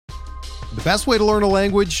The best way to learn a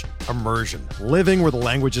language? Immersion. Living where the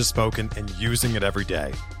language is spoken and using it every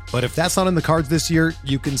day. But if that's not in the cards this year,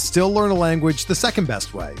 you can still learn a language the second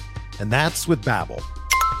best way, and that's with Babbel.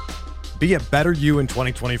 Be a better you in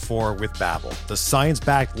 2024 with Babbel, the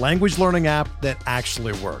science-backed language learning app that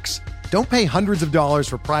actually works. Don't pay hundreds of dollars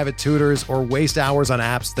for private tutors or waste hours on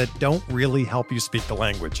apps that don't really help you speak the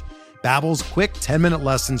language. Babbel's quick 10-minute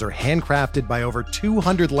lessons are handcrafted by over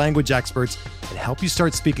 200 language experts and help you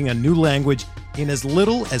start speaking a new language in as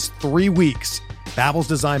little as 3 weeks. Babbel's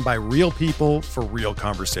designed by real people for real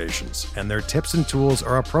conversations, and their tips and tools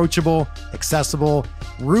are approachable, accessible,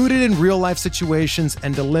 rooted in real-life situations,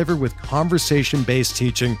 and delivered with conversation-based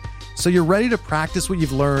teaching, so you're ready to practice what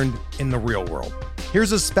you've learned in the real world.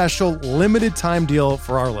 Here's a special limited-time deal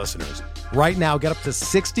for our listeners. Right now, get up to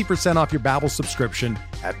 60% off your Babbel subscription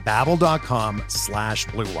at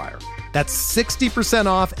babbel.com/Blue Wire. That's 60%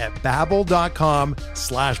 off at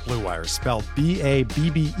babbel.com/Blue Wire, spelled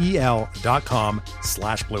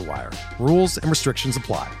BABBEL.com/Blue Wire. Rules and restrictions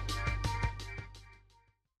apply.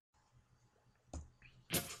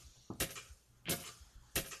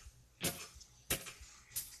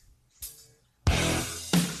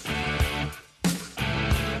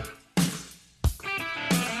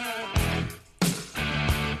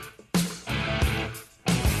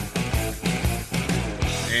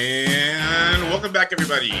 Welcome back,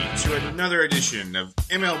 everybody, to another edition of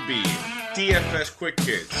MLB DFS Quick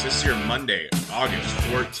Hits. This is your Monday, August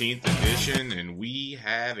 14th edition, and we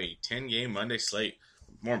have a 10-game Monday slate.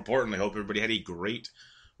 More importantly, I hope everybody had a great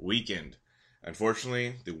weekend.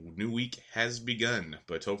 Unfortunately, the new week has begun,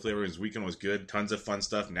 but hopefully everyone's weekend was good. Tons of fun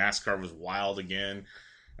stuff. NASCAR was wild again.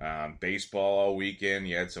 Baseball all weekend.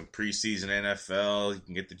 You had some preseason NFL. You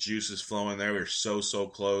can get the juices flowing there. We were so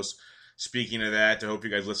close. Speaking of that, I hope you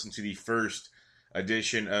guys listened to the first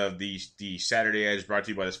edition of the Saturday Edge, brought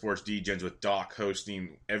to you by the Sports Degens, with Doc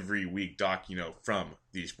hosting every week. Doc, from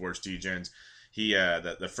the Sports Degens. He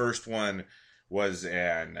the first one was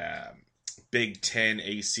an Big Ten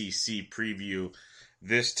ACC preview.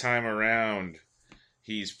 This time around,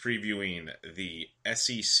 he's previewing the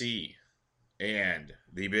SEC and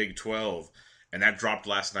the Big 12, and that dropped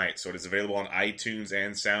last night, so it is available on iTunes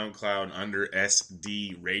and SoundCloud under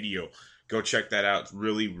SD Radio. Go check that out. It's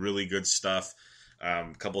really good stuff.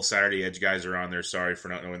 A couple Saturday Edge guys are on there. Sorry for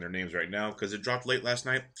not knowing their names right now because it dropped late last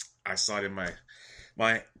night. I saw it in my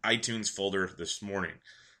iTunes folder this morning.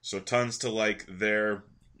 So tons to like there.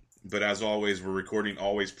 But as always, we're recording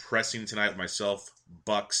always pressing tonight with myself,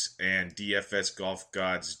 Bucks, and DFS Golf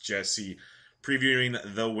Gods Jesse, previewing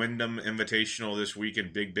the Wyndham Invitational this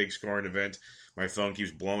weekend. Big scoring event. My phone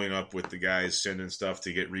keeps blowing up with the guys sending stuff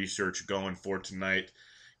to get research going for tonight.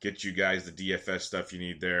 Get you guys the DFS stuff you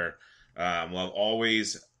need there. As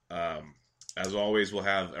always, we'll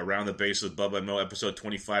have Around the Base with Bubba and Mo. Episode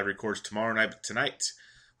 25 records tomorrow night. But tonight,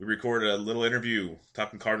 we record a little interview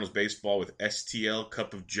talking Cardinals baseball with STL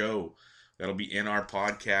Cup of Joe. That'll be in our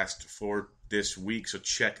podcast for this week, so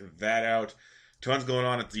check that out. Tons going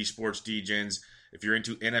on at the Sports Degens. If you're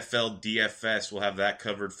into NFL DFS, we'll have that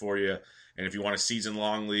covered for you. And if you want a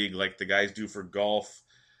season-long league like the guys do for golf,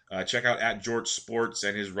 check out at Jort Sports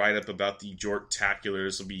and his write-up about the Jortacular.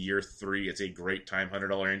 This will be year 3. It's a great time,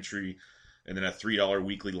 $100 entry, and then a $3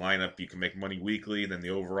 weekly lineup. You can make money weekly. Then the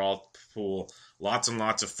overall pool, lots and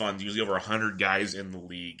lots of fun. Usually over 100 guys in the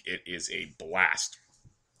league. It is a blast.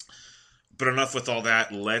 But enough with all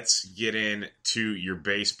that. Let's get into your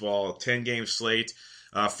baseball 10-game slate.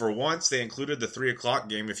 For once, they included the 3 o'clock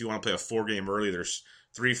game. If you want to play a 4-game early, there's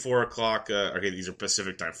 3, 4 o'clock. Okay, these are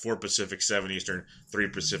Pacific time. 4 Pacific, 7 Eastern, 3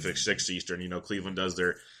 Pacific, 6 Eastern. Cleveland does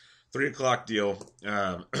their 3 o'clock deal.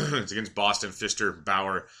 It's against Boston, Pfister,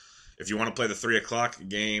 Bauer. If you want to play the 3 o'clock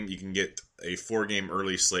game, you can get a 4-game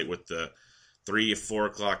early slate with the 3, 4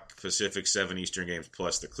 o'clock Pacific, 7 Eastern games,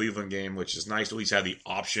 plus the Cleveland game, which is nice to at least have the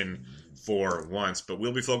option for once. But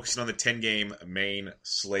we'll be focusing on the 10-game main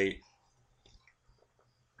slate.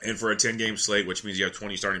 And for a 10-game slate, which means you have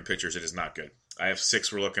 20 starting pitchers, it is not good. I have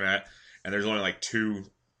 6 we're looking at, and there's only like 2,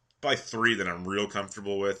 probably 3 that I'm real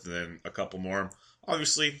comfortable with, and then a couple more.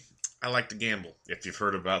 Obviously, I like to gamble, if you've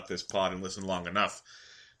heard about this pod and listened long enough.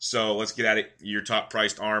 So let's get at it. Your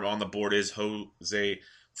top-priced arm on the board is Jose.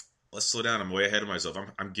 Let's slow down. I'm way ahead of myself.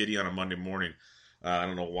 I'm giddy on a Monday morning. I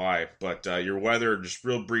don't know why. But your weather, just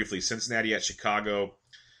real briefly, Cincinnati at Chicago.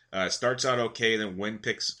 Starts out okay, then rain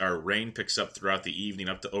picks up throughout the evening,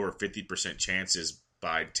 up to over 50% chances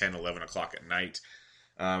by 10, 11 o'clock at night.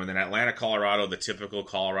 And then Atlanta, Colorado, the typical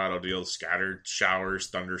Colorado deal, scattered showers,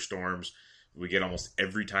 thunderstorms. We get almost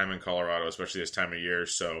every time in Colorado, especially this time of year.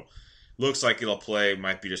 So Looks like it'll play,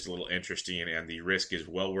 might be just a little interesting, and the risk is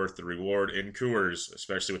well worth the reward in Coors,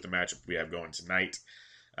 especially with the matchup we have going tonight.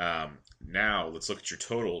 Now, let's look at your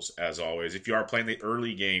totals, as always. If you are playing the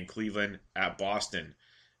early game, Cleveland at Boston,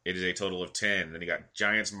 it is a total of 10. Then you got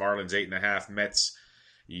Giants, Marlins, 8.5. Mets,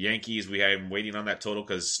 Yankees, we have him waiting on that total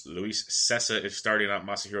because Luis Cessa is starting out.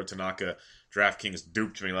 Masahiro Tanaka. DraftKings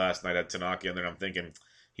duped me last night at Tanaka, and then I'm thinking,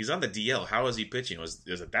 he's on the DL. How is he pitching? Is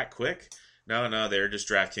it that quick? No, they're just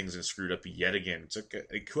DraftKings and screwed up yet again. It's okay.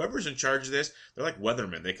 Whoever's in charge of this, they're like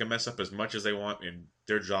weathermen. They can mess up as much as they want, and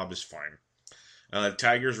their job is fine.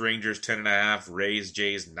 Tigers, Rangers, 10.5. Rays,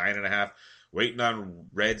 Jays, 9.5. Waiting on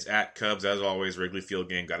Reds at Cubs, as always. Wrigley Field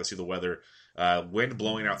game. Got to see the weather. Wind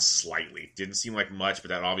blowing out slightly. Didn't seem like much, but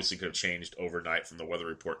that obviously could have changed overnight from the weather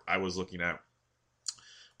report I was looking at.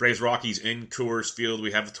 Braves, Rockies in Coors Field.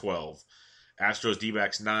 We have 12. Astros,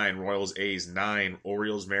 D-backs, 9. Royals, A's, 9.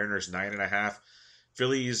 Orioles, Mariners, 9.5.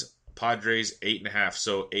 Phillies, Padres, 8.5.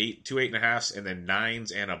 So 2 8.5s, and then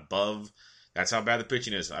 9s and above. That's how bad the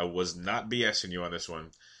pitching is. I was not BSing you on this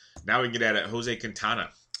one. Now we get at it. Jose Quintana,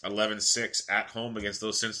 11-6 at home against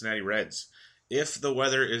those Cincinnati Reds. If the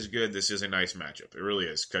weather is good, this is a nice matchup. It really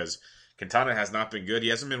is, because Quintana has not been good. He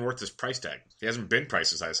hasn't been worth his price tag. He hasn't been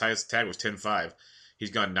priced as high. His highest tag was 10.5.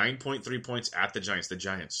 He's gone 9.3 points at the Giants. The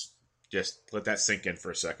Giants. Just let that sink in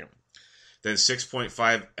for a second. Then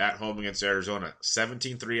 6.5 at home against Arizona.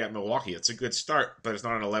 17.3 at Milwaukee. That's a good start, but it's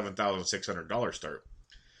not an $11,600 start.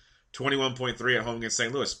 21.3 at home against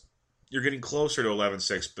St. Louis. You're getting closer to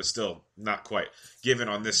 11-6, but still not quite. Given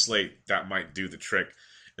on this slate, that might do the trick.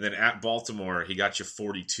 And then at Baltimore, he got you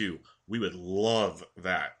 42. We would love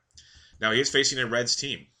that. Now, he is facing a Reds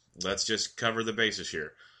team. Let's just cover the bases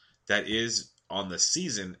here. That is, on the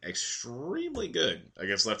season, extremely good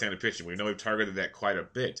against left-handed pitching. We know we've targeted that quite a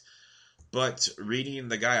bit. But reading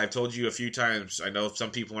the guy, I've told you a few times, I know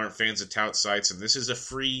some people aren't fans of tout sites, and this is a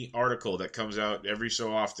free article that comes out every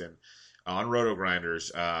so often on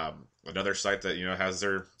RotoGrinders, another site that has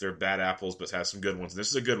their bad apples but has some good ones. And this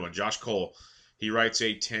is a good one. Josh Cole, he writes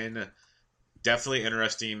a 10 definitely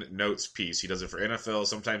interesting notes piece. He does it for NFL,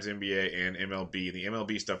 sometimes NBA and MLB. The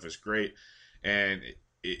MLB stuff is great, and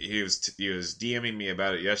he was DMing me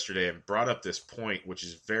about it yesterday and brought up this point, which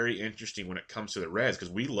is very interesting when it comes to the Reds,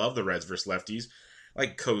 because we love the Reds versus lefties,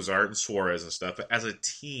 like Cozart and Suarez and stuff. But as a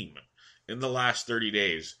team, in the last 30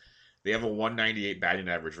 days, they have a 198 batting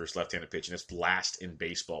average versus left-handed pitching. It's last in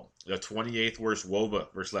baseball. The 28th worst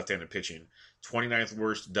WOBA versus left-handed pitching. 29th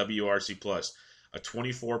worst WRC+. A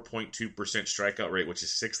 24.2% strikeout rate, which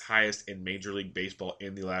is 6th highest in Major League Baseball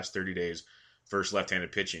in the last 30 days versus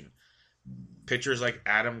left-handed pitching. Pitchers like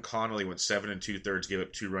Adam Connolly went 7 2/3, gave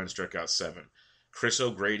up 2 runs, struck out 7. Chris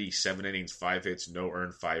O'Grady, 7 innings, 5 hits, no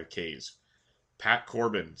earned, 5 Ks. Pat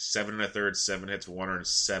Corbin, 7 1/3, 7 hits, 1 earned,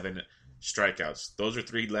 7 strikeouts. Those are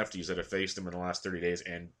 3 lefties that have faced him in the last 30 days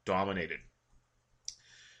and dominated.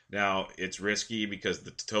 Now, it's risky because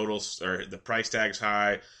the totals or the price tag's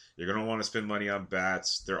high. You're going to want to spend money on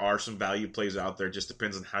bats. There are some value plays out there. It just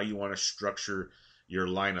depends on how you want to structure your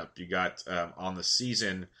lineup. You got on the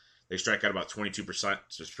season, they strike out about 22%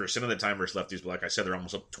 of the time versus lefties, but like I said, they're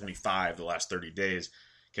almost up 25 the last 30 days.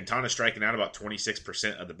 Quintana's striking out about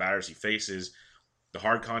 26% of the batters he faces. The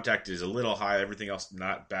hard contact is a little high. Everything else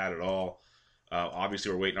not bad at all.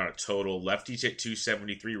 Obviously, we're waiting on a total. Lefties hit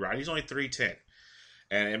 273. Righties only 310.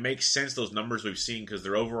 And it makes sense, those numbers we've seen, because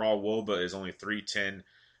their overall WOBA is only 310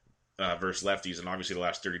 versus lefties, and obviously the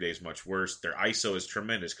last 30 days much worse. Their ISO is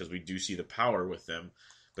tremendous because we do see the power with them.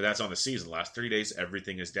 But that's on the season. The last 30 days,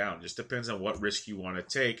 everything is down. Just depends on what risk you want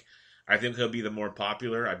to take. I think he'll be the more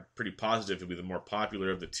popular. I'm pretty positive he'll be the more popular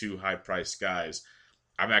of the 2 high-priced guys.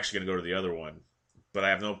 I'm actually going to go to the other one. But I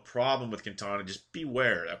have no problem with Quintana. Just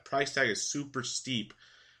beware. That price tag is super steep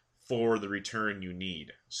for the return you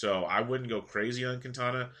need. So I wouldn't go crazy on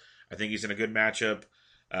Quintana. I think he's in a good matchup.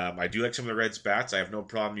 I do like some of the Reds' bats. I have no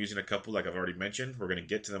problem using a couple like I've already mentioned. We're going to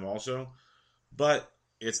get to them also. But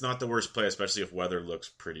it's not the worst play, especially if weather looks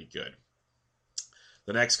pretty good.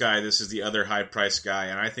 The next guy, this is the other high-priced guy,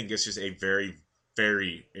 and I think this is a very,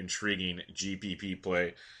 very intriguing GPP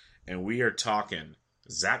play. And we are talking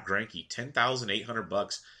Zach Greinke,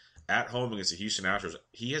 $10,800 at home against the Houston Astros.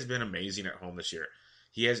 He has been amazing at home this year.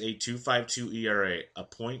 He has a 2.52 ERA, a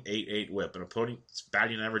 .88 WHIP, an opponent's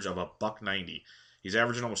batting average of $190. He's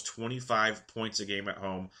averaging almost 25 points a game at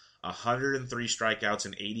home, 103 strikeouts,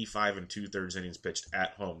 and 85 2/3 innings pitched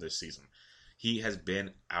at home this season. He has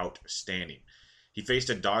been outstanding. He faced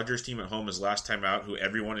a Dodgers team at home his last time out, who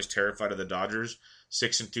everyone is terrified of the Dodgers.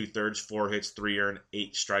 6 2/3, 4 hits, 3 earned,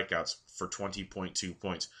 8 strikeouts for 20.2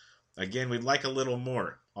 points. Again, we'd like a little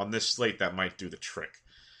more. On this slate, that might do the trick.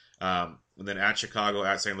 And then at Chicago,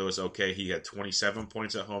 at St. Louis, okay, he had 27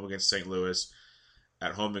 points at home against St. Louis.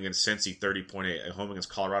 At home against Cincy, 30.8. At home against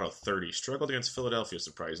Colorado, 30. Struggled against Philadelphia,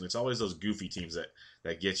 surprisingly. It's always those goofy teams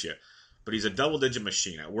that get you. But he's a double-digit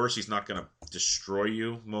machine. At worst, he's not going to destroy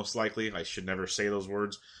you, most likely. I should never say those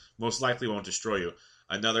words. Most likely won't destroy you.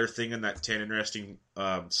 Another thing in that 10 interesting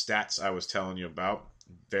stats I was telling you about,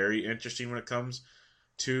 very interesting when it comes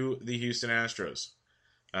to the Houston Astros.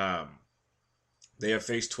 They have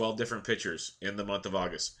faced 12 different pitchers in the month of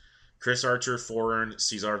August. Chris Archer, 4 earned,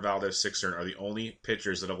 Cesar Valdez, 6 earned, are the only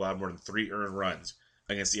pitchers that have allowed more than 3 earned runs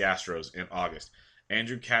against the Astros in August.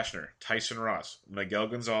 Andrew Kashner, Tyson Ross, Miguel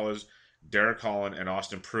Gonzalez, Derek Holland, and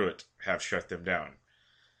Austin Pruitt have shut them down.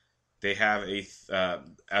 They have,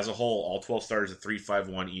 as a whole, all 12 starters, a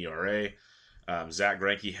 3.51 ERA. Zach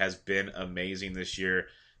Greinke has been amazing this year.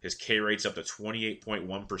 His K rate's up to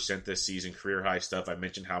 28.1% this season, career high stuff. I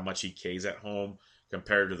mentioned how much he Ks at home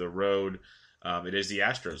compared to the road. It is the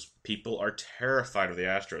Astros. People are terrified of the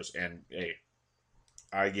Astros, and hey,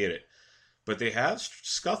 I get it. But they have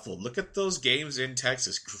scuffled. Look at those games in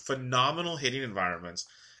Texas. Phenomenal hitting environments.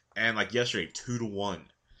 And like yesterday, 2-1.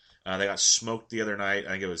 They got smoked the other night.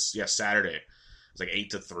 I think it was, Saturday. It was like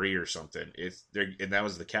 8-3 or something. And that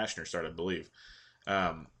was the Kashner start, I believe.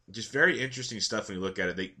 Just very interesting stuff when you look at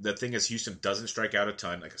it. The thing is, Houston doesn't strike out a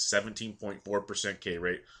ton, like a 17.4% K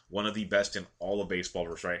rate, one of the best in all of baseball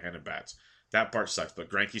versus right-handed bats. That part sucks, but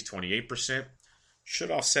Greinke's 28%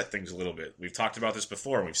 should offset things a little bit. We've talked about this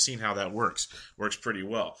before, and we've seen how that works. Works pretty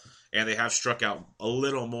well. And they have struck out a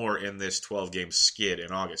little more in this 12-game skid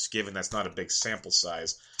in August, given that's not a big sample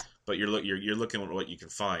size, but you're looking at what you can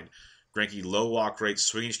find. Greinke, low walk rate,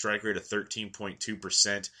 swinging strike rate of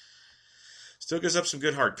 13.2%. Still gives up some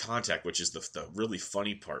good hard contact, which is the really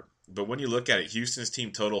funny part. But when you look at it, Houston's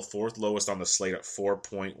team total, 4th lowest on the slate at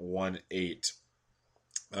 4.18.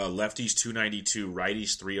 Lefties 292,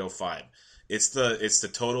 righties 305. It's the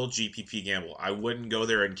total GPP gamble. I wouldn't go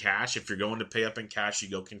there in cash. If you're going to pay up in cash, you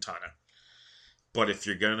go Quintana. But if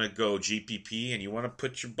you're going to go GPP and you want to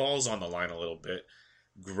put your balls on the line a little bit,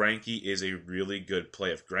 Greinke is a really good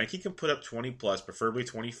play. If Greinke can put up 20 plus, preferably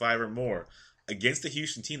 25 or more, against the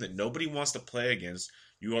Houston team that nobody wants to play against,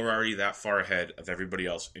 you are already that far ahead of everybody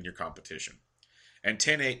else in your competition. And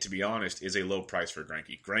 10-8, to be honest, is a low price for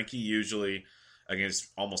Greinke. Greinke usually, against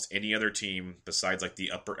almost any other team besides like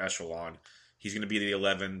the upper echelon, he's going to be the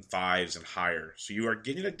 11, 5s, and higher. So you are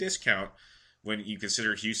getting a discount when you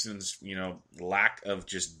consider Houston's, lack of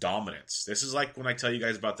just dominance. This is like when I tell you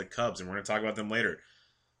guys about the Cubs, and we're going to talk about them later.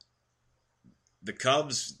 The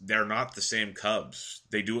Cubs, they're not the same Cubs.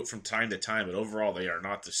 They do it from time to time, but overall they are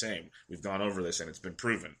not the same. We've gone over this, and it's been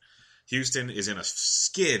proven. Houston is in a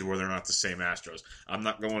skid where they're not the same Astros. I'm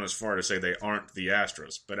not going as far to say they aren't the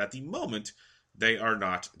Astros, but at the moment, they are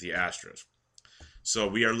not the Astros. So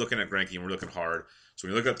we are looking at Greinke, and we're looking hard. So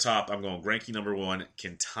when you look up top, I'm going Greinke number 1,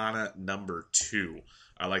 Quintana number 2.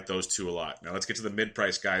 I like those two a lot. Now let's get to the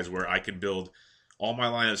mid-price guys where I can build all my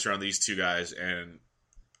lineups around these two guys and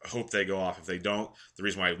hope they go off. If they don't, the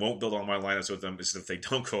reason why I won't build all my lineups with them is if they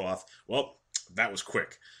don't go off, well, that was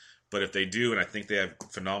quick. But if they do, and I think they have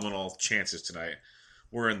phenomenal chances tonight,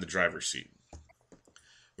 we're in the driver's seat.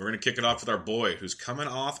 We're going to kick it off with our boy, who's coming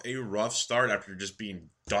off a rough start after just being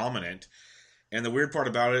dominant. And the weird part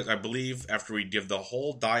about it, I believe, after we give the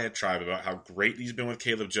whole diatribe about how great he's been with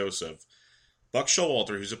Caleb Joseph, Buck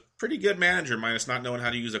Showalter, who's a pretty good manager, minus not knowing how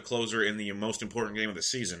to use a closer in the most important game of the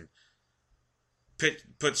season,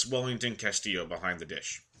 puts Wellington Castillo behind the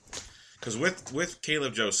dish. Because with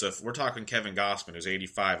Caleb Joseph, we're talking Kevin Gossman, who's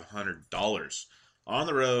 $8,500 on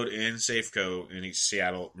the road in Safeco in the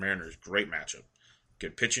Seattle Mariners. Great matchup.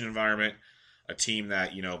 Good pitching environment. A team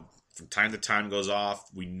that, from time to time goes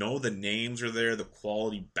off. We know the names are there. The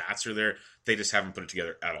quality bats are there. They just haven't put it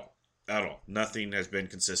together at all. At all. Nothing has been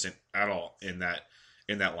consistent at all in that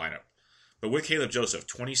lineup. But with Caleb Joseph,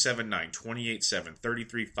 27-9, 28-7,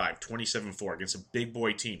 33-5, 27-4 against some big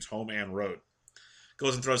boy teams, home and road.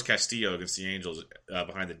 Goes and throws Castillo against the Angels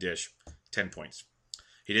behind the dish, 10 points.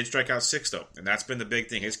 He did strike out 6, though, and that's been the big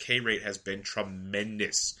thing. His K rate has been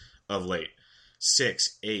tremendous of late.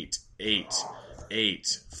 6, 8, 8,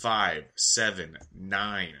 8, 5, 7,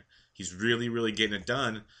 9. He's really, really getting it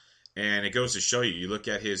done, and it goes to show you. You look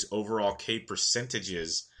at his overall K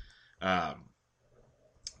percentages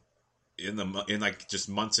in like just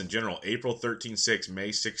months in general. April 13.6, May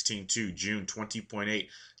 16.2, June 20.8,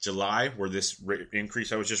 July, where this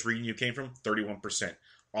increase I was just reading you came from, 31%.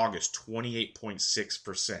 August,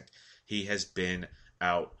 28.6%. He has been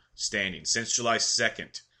outstanding. Since July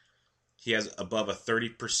 2nd, he has above a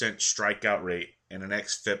 30% strikeout rate and an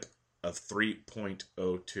xFIP of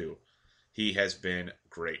 3.02. He has been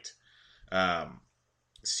great.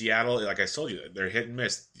 Seattle, like I told you, they're hit and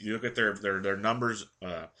miss. You look at their numbers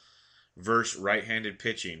versus right-handed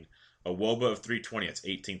pitching. A WOBA of 320, that's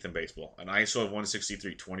 18th in baseball. An ISO of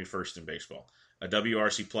 163, 21st in baseball. A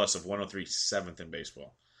WRC plus of 103, 7th in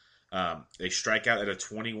baseball. They strike out at a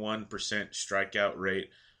 21% strikeout rate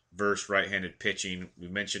versus right-handed pitching. We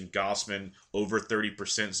mentioned Gausman, over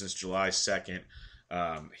 30% since July 2nd.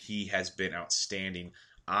 He has been outstanding.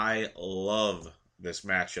 I love this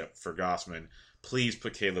matchup for Gausman. Please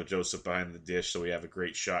put Caleb Joseph behind the dish so we have a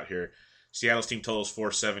great shot here. Seattle's team totals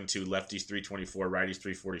 472, lefties 324, righties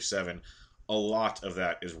 347. A lot of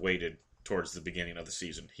that is weighted towards the beginning of the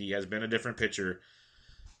season. He has been a different pitcher.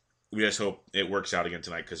 We just hope it works out again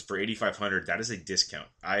tonight, because for 8,500, that is a discount.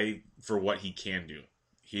 For what he can do.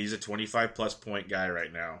 He's a 25-plus point guy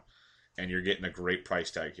right now, and you're getting a great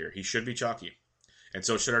price tag here. He should be chalky. And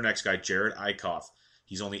so should our next guy, Jerad Eickhoff.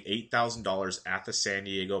 He's only $8,000 at the San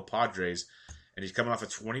Diego Padres, and he's coming off a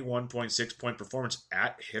 21.6 point performance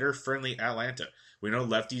at hitter-friendly Atlanta. We know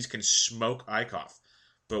lefties can smoke Eickhoff,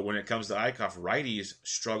 but when it comes to Eickhoff, righties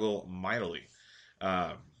struggle mightily.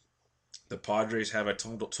 The Padres have a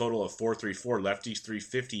total of 434, lefties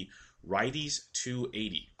 350, righties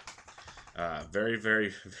 280. Very,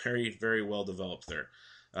 very, very, very well developed there.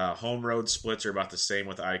 Home road splits are about the same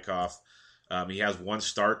with Eickhoff. He has one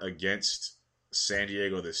start against San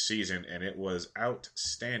Diego this season, and it was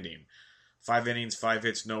outstanding. 5 innings, 5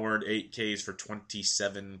 hits, no earned, 8 Ks for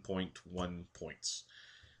 27.1 points.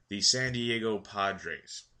 The San Diego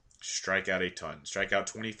Padres strike out a ton. Strike out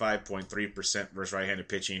 25.3% versus right-handed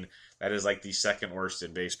pitching. That is like the second worst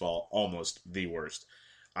in baseball, almost the worst.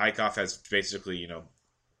 Eickhoff has basically,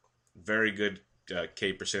 very good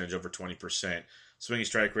K percentage, over 20%. Swinging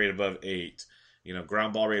strike rate above 8.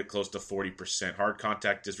 Ground ball rate close to 40%. Hard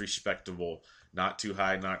contact is respectable. Not too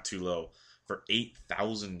high, not too low. For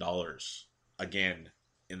 $8,000. Again,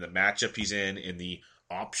 in the matchup he's in the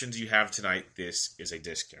options you have tonight, this is a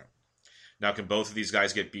discount. Now, can both of these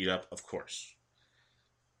guys get beat up? Of course.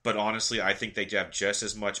 But honestly, I think they have just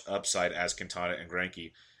as much upside as Quintana and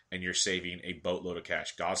Greinke, and you're saving a boatload of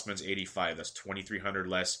cash. Gausman's 85. That's $2,300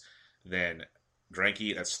 less than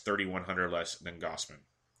Greinke. That's $3,100 less than Gausman.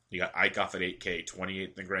 You got Eickhoff at 8K,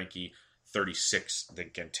 28 than Greinke, 36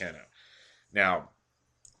 than Quintana. Now,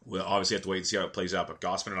 we'll obviously have to wait and see how it plays out, but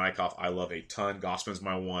Gausman and Eickhoff, I love a ton. Gausman's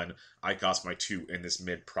my 1, Eickhoff's my 2 in this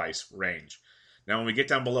mid-price range. Now, when we get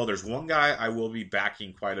down below, there's one guy I will be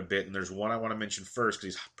backing quite a bit, and there's one I want to mention first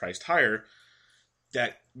because he's priced higher,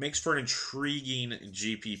 that makes for an intriguing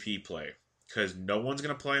GPP play, because no one's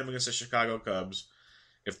going to play him against the Chicago Cubs.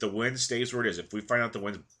 If the wind stays where it is, if we find out the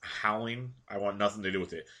wind's howling, I want nothing to do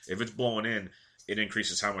with it. If it's blowing in, it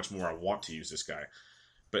increases how much more I want to use this guy.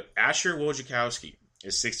 But Asher Wojciechowski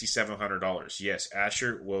is $6,700. Yes,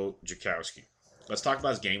 Asher Wojciechowski. Let's talk about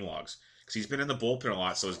his game logs, because he's been in the bullpen a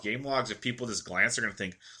lot. So his game logs, if people just glance, are going to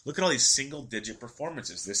think, look at all these single-digit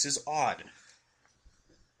performances. This is odd.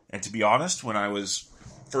 And to be honest, when I was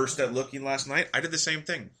first at looking last night, I did the same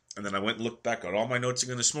thing. And then I went and looked back at all my notes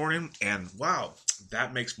again this morning, and wow,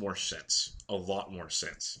 that makes more sense. A lot more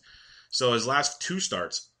sense. So his last 2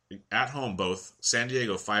 starts, at home both, San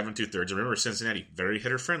Diego 5 2/3. Remember, Cincinnati, very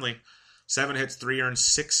hitter-friendly. 7 hits, 3 earned,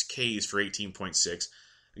 6 Ks for 18.6.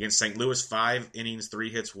 Against St. Louis, 5 innings, 3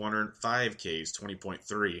 hits, 1 earned, 5 Ks,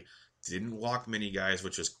 20.3. Didn't walk many guys,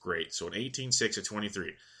 which was great. So an 18-6 at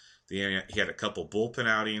 23. Then he had a couple bullpen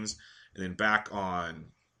outings, and then back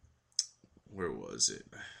on, where was it?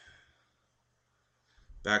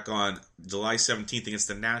 Back on July 17th against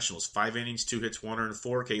the Nationals, 5 innings, 2 hits, 1 earned,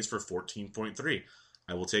 4 Ks for 14.3.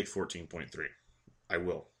 I will take 14.3. I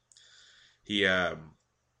will. He had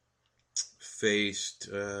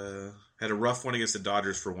a rough one against the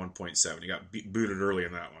Dodgers for 1.7. He got booted early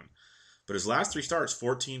in that one. But his last 3 starts,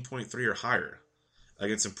 14.3 or higher,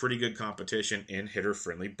 against some pretty good competition in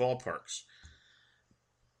hitter-friendly ballparks.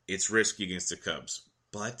 It's risky against the Cubs.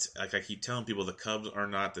 But, like I keep telling people, the Cubs are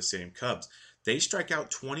not the same Cubs. They strike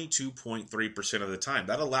out 22.3% of the time.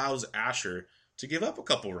 That allows Asher to give up a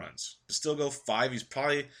couple runs. To still go 5. He's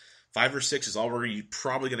probably 5 or 6 is all we're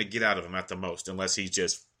probably going to get out of him at the most, unless he's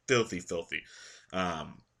just filthy.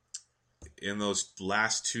 In those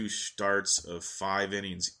last 2 starts of 5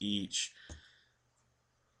 innings each,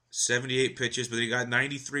 78 pitches, but he got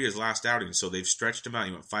 93 his last outing, so they've stretched him out.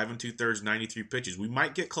 He went 5 2/3, 93 pitches. We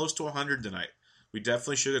might get close to 100 tonight. We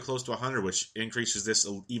definitely should get close to 100, which increases this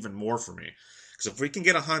even more for me. Because if we can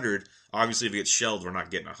get 100, obviously if he gets shelled, we're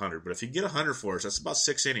not getting 100. But if you get 100 for us, that's about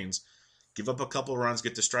 6 innings. Give up a couple runs,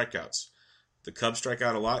 get the strikeouts. The Cubs strike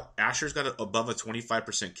out a lot. Asher's got above a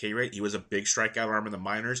 25% K rate. He was a big strikeout arm in the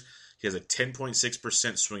minors. He has a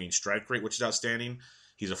 10.6% swinging strike rate, which is outstanding.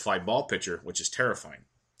 He's a fly ball pitcher, which is terrifying.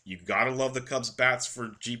 You got to love the Cubs bats for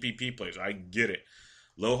GPP plays. I get it.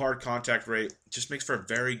 Low hard contact rate just makes for a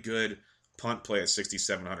very good punt play at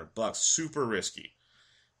 $6,700. Super risky.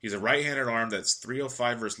 He's a right-handed arm that's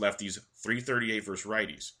 305 versus lefties, 338 versus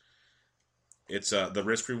righties. It's the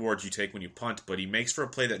risk rewards you take when you punt, but he makes for a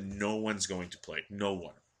play that no one's going to play. No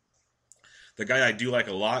one. The guy I do like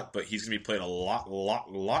a lot, but he's going to be played a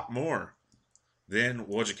lot more than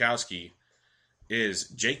Wojciechowski, is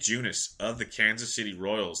Jake Junis of the Kansas City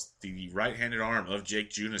Royals. The right-handed arm of Jake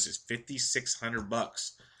Junis is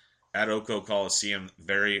 $5,600 at Oco Coliseum.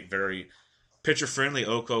 Very, very pitcher-friendly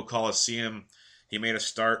Oco Coliseum. He made a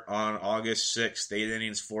start on August 6th. 8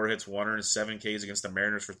 innings, 4 hits, 107 Ks against the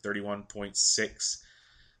Mariners for 31.6.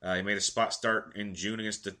 He made a spot start in June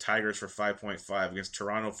against the Tigers for 5.5, against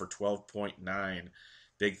Toronto for 12.9.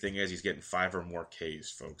 Big thing is he's getting 5 or more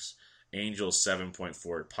Ks, folks. Angels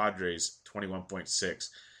 7.4, Padres 21.6.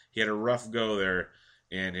 He had a rough go there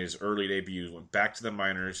in his early debut. Went back to the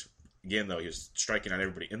minors. Again, though, he was striking out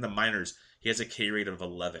everybody. In the minors, he has a K rate of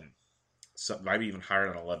 11. So, maybe even higher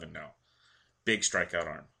than 11 now. Big strikeout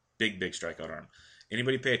arm. Big strikeout arm.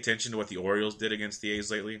 Anybody pay attention to what the Orioles did against the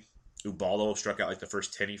A's lately? Ubaldo struck out like the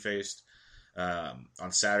first 10 he faced.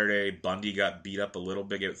 On Saturday, Bundy got beat up a little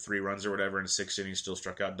bit, gave 3 runs or whatever in 6 innings, still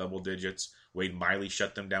struck out double digits. Wade Miley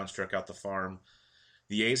shut them down, struck out the farm.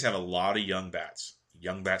 The A's have a lot of young bats.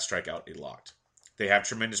 Young bats strike out a lot. They have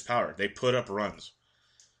tremendous power. They put up runs.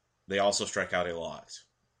 They also strike out a lot.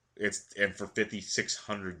 And for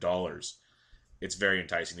 $5,600, it's very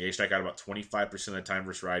enticing. The A's strike out about 25% of the time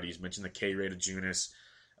versus righties. Mentioned the K rate of Junis.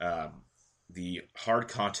 The hard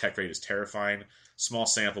contact rate is terrifying. Small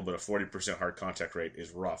sample, but a 40% hard contact rate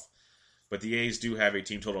is rough. But the A's do have a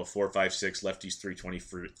team total of 456, lefties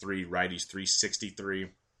 323, righties 363.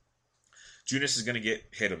 Junis is going to get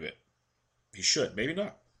hit a bit. He should. Maybe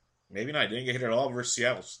not. Maybe not. He didn't get hit at all versus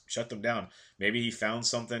Seattle. Shut them down. Maybe he found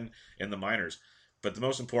something in the minors. But the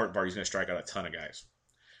most important part, he's going to strike out a ton of guys.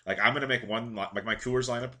 Like, I'm going to make one, like my Coors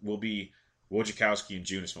lineup will be Wojciechowski and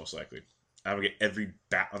Junis most likely. I'm going to get every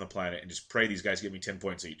bat on the planet and just pray these guys give me 10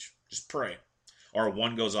 points each. Just pray. Or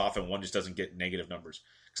one goes off and one just doesn't get negative numbers.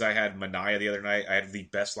 Because I had Manaea the other night. I had the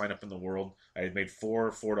best lineup in the world. I had made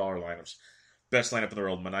 4 $4 lineups. Best lineup in the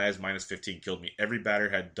world. Manaea's minus 15 killed me. Every batter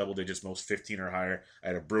had double digits, most 15 or higher. I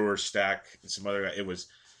had a Brewer stack and some other guy.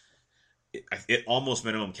 It almost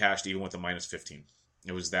minimum cashed even with a minus 15.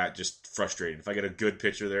 It was that just frustrating. If I get a good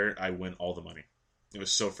pitcher there, I win all the money. It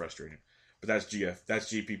was so frustrating. But that's GF.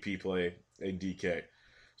 That's GPP play in DK.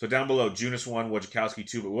 So down below, Junis 1, Wojciechowski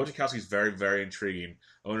 2. But Wojciechowski's very, very intriguing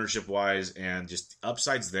ownership-wise, and just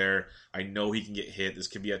upsides there. I know he can get hit. This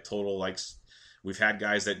could be a total, like, we've had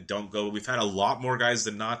guys that don't go. We've had a lot more guys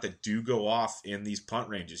than not that do go off in these punt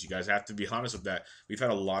ranges. You guys have to be honest with that. We've had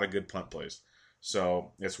a lot of good punt plays.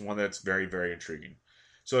 So it's one that's very, very intriguing.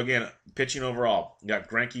 So again, pitching overall, you got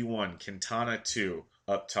Greinke 1, Quintana 2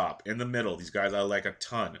 up top. In the middle, these guys I like a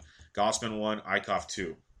ton. Gausman 1, Eichhoff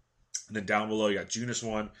 2. And then down below, you got Junis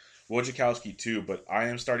 1, Wojciechowski 2. But I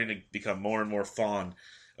am starting to become more and more fond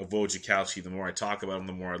of Wojciechowski. The more I talk about him,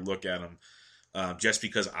 the more I look at him. Just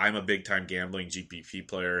because I'm a big-time gambling GPP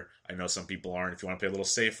player. I know some people aren't. If you want to play a little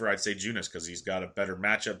safer, I'd say Junis because he's got a better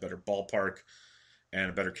matchup, better ballpark, and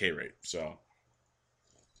a better K rate. So,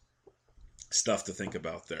 stuff to think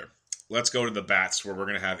about there. Let's go to the bats, where we're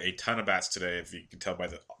going to have a ton of bats today, if you can tell by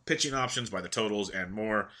the pitching options, by the totals, and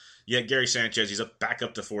more. Yeah, Gary Sanchez, he's back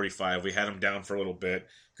up to 45. We had him down for a little bit.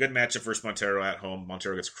 Good matchup versus Montero at home.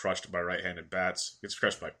 Montero gets crushed by right-handed bats. Gets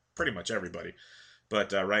crushed by pretty much everybody.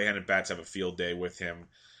 But right-handed bats have a field day with him.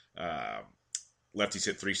 Lefties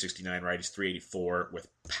hit 369, righties 384 with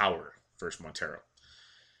power versus Montero.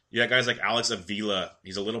 Yeah, guys like Alex Avila,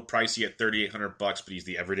 he's a little pricey at $3,800, but he's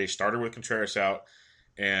the everyday starter with Contreras out.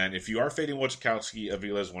 And if you are fading Wojciechowski,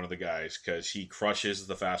 Avila is one of the guys because he crushes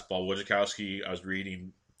the fastball. Wojciechowski, I was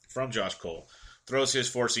reading from Josh Cole, throws his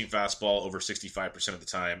four-seam fastball over 65% of the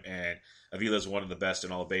time, and Avila is one of the best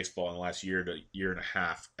in all of baseball in the last year to year and a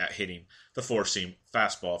half at hitting the four-seam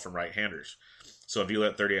fastball from right-handers. So Avila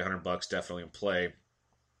at $3,800, definitely in play.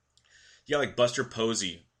 Yeah, like Buster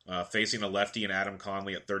Posey, facing a lefty and Adam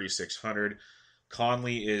Conley at $3,600.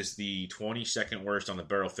 Conley is the 22nd worst on the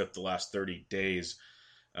barrel FIP the last 30 days.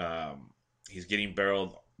 He's getting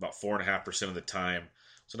barreled about 4.5% of the time.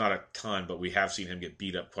 So not a ton, but we have seen him get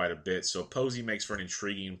beat up quite a bit. So Posey makes for an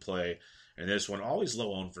intriguing play. And this one, always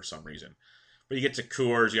low owned for some reason. But you get to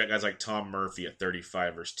Coors, you got guys like Tom Murphy at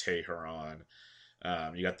 35 versus Teheran.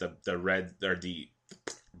 You got the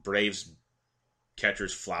Braves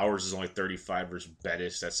catchers. Flowers is only 35 versus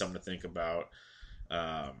Bettis. That's something to think about.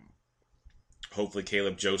 Hopefully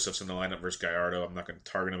Caleb Joseph's in the lineup versus Gallardo. I'm not going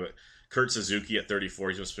to target him, but Kurt Suzuki at 34.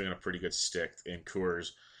 He's been swinging a pretty good stick in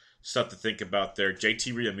Coors. Stuff to think about there.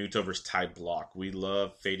 JT Realmuto versus Ty Block. We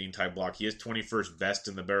love fading Ty Block. He is 21st best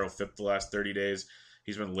in the barrel FIP the last 30 days.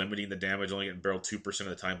 He's been limiting the damage, only getting barreled 2% of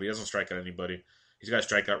the time, but he doesn't strike out anybody. He's got a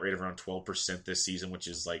strikeout rate of around 12% this season, which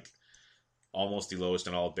is like almost the lowest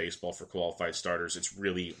in all of baseball for qualified starters. It's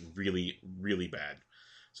really, really, really bad.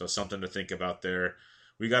 So something to think about there.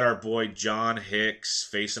 We got our boy John Hicks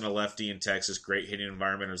facing a lefty in Texas. Great hitting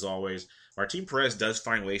environment as always. Martin Perez does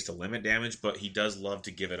find ways to limit damage, but he does love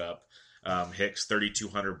to give it up. Hicks,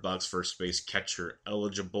 $3,200, first base catcher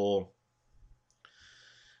eligible.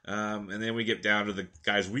 And then we get down to the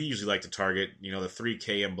guys we usually like to target, the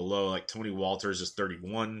 3K and below, like Tony Walters is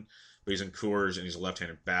 31, but he's in Coors and he's a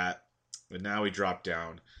left-handed bat. But now we drop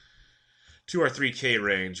down to our 3K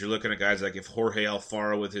range. You're looking at guys like if Jorge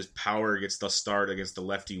Alfaro with his power gets the start against the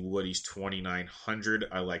lefty Wood, he's 2,900.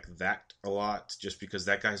 I like that a lot just because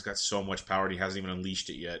that guy's got so much power and he hasn't even unleashed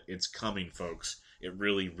it yet. It's coming, folks. It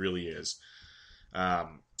really, really is.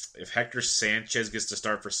 If Hector Sanchez gets to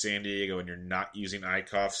start for San Diego and you're not using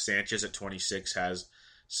Eichhoff, Sanchez at 26 has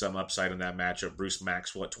some upside in that matchup. Bruce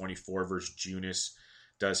Maxwell at 24 versus Junis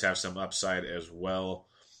does have some upside as well.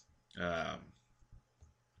 I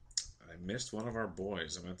missed one of our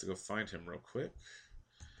boys. I'm going to have to go find him real quick.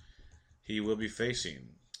 He will be facing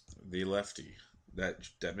the lefty that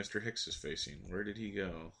Mr. Hicks is facing. Where did he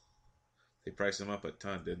go? They priced him up a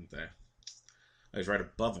ton, didn't they? Oh, he's right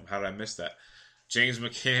above him. How did I miss that? James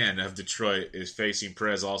McCann of Detroit is facing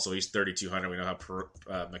Perez also. He's 3,200. We know how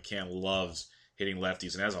McCann loves hitting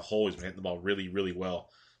lefties. And as a whole, he's been hitting the ball really, really well.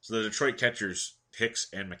 So the Detroit catchers, Hicks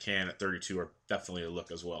and McCann at 32, are definitely a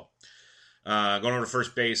look as well. Going over to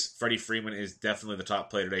first base, Freddie Freeman is definitely the top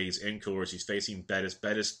player today. He's in Coors. He's facing Bettis.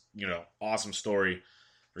 Bettis, awesome story.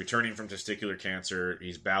 Returning from testicular cancer.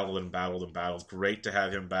 He's battled and battled and battled. Great to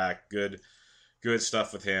have him back. Good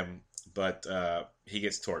stuff with him. But he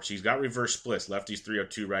gets torched. He's got reverse splits. Lefty's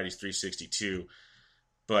 302, righty's 362.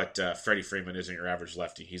 But Freddie Freeman isn't your average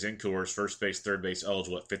lefty. He's in Coors, first base, third base,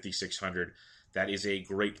 eligible at 5,600. That is a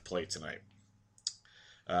great play tonight.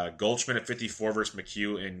 Goldschmidt at 54 versus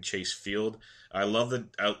McHugh in Chase Field. I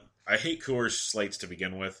hate Coors slates to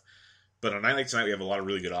begin with, but on a night like tonight, we have a lot of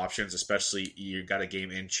really good options, especially you got a game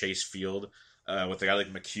in Chase Field with a guy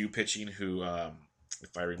like McHugh pitching who,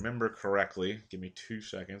 if I remember correctly, give me 2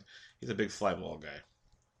 seconds, he's a big fly ball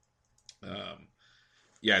guy.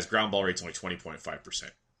 His ground ball rate's only 20.5%.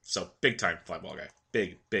 So big time fly ball guy.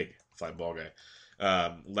 Big fly ball guy.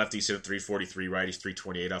 Lefties hit at 343, righties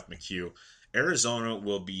 328 off McHugh. Arizona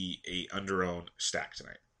will be a under-owned stack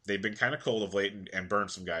tonight. They've been kind of cold of late and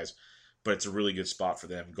burned some guys, but it's a really good spot for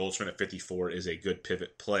them. Goldschmidt at 54 is a good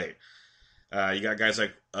pivot play. You got guys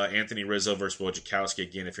like Anthony Rizzo versus Wojciechowski.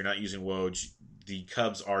 Again, if you're not using Woj, the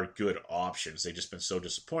Cubs are good options. They've just been so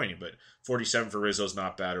disappointing, but 47 for Rizzo is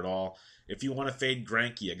not bad at all. If you want to fade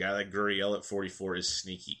Greinke, a guy like Gurriel at 44 is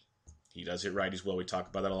sneaky. He does hit righties well. We talk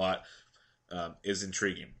about that a lot. Is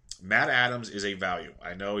intriguing. Matt Adams is a value.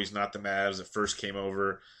 I know he's not the Matt Adams that first came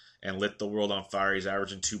over and lit the world on fire. He's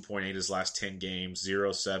averaging 2.8 his last 10 games,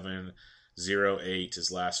 0.7, 0.8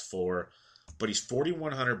 his last 4. But he's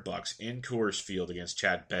 $4,100 in Coors Field against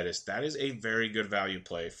Chad Bettis. That is a very good value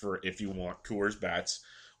play for if you want Coors bats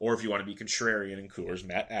or if you want to be contrarian in Coors,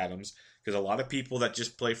 Matt Adams. Because a lot of people that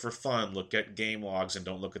just play for fun look at game logs and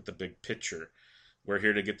don't look at the big picture. We're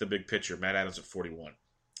here to get the big picture. Matt Adams at 41.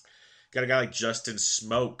 Got a guy like Justin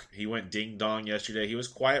Smoke. He went ding-dong yesterday. He was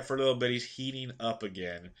quiet for a little bit. He's heating up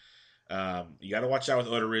again. You got to watch out with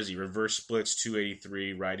Odorizzi. Reverse splits,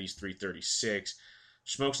 283. Righties, 336.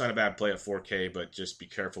 Smoke's not a bad play at 4K, but just be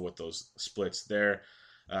careful with those splits there.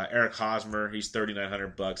 Eric Hosmer, he's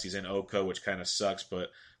 $3,900. He's in Oco, which kind of sucks, but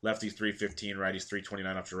lefties 315, righties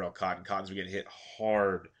 329 off Jarrell Cotton. Cotton's been getting hit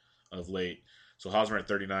hard of late. So Hosmer at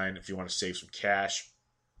 39 if you want to save some cash.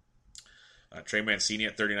 Trey Mancini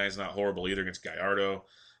at 39 is not horrible either against Gallardo.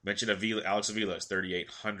 Mentioned Alex Avila is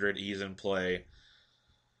 3,800. He's in play.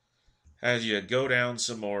 As you go down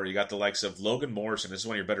some more, you got the likes of Logan Morrison. This is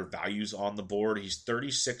one of your better values on the board. He's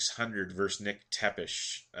 3,600 versus Nick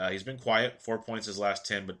Tepesch. He's been quiet, 4 points his last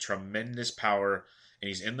 10, but tremendous power. And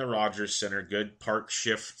he's in the Rogers Center. Good park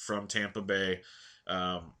shift from Tampa Bay.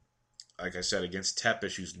 Like I said, against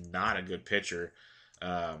Tepesch, who's not a good pitcher.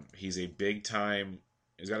 He's a big time.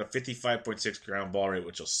 He's got a 55.6 ground ball rate,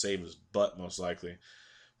 which will save his butt most likely.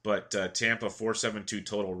 But Tampa 472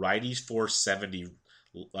 total. Righties 470.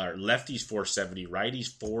 Lefties 470, righties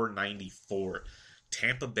 494.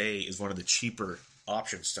 Tampa Bay is one of the cheaper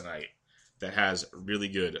options tonight that has really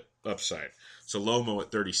good upside. So Lomo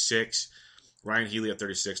at 36, Ryan Healy at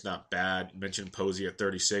 36, not bad. Mentioned Posey at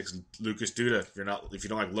 36, Lucas Duda. If you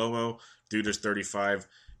don't like Lomo, Duda's 35.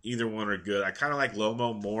 Either one are good. I kind of like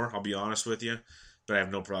Lomo more, I'll be honest with you, but I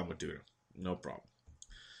have no problem with Duda. No problem.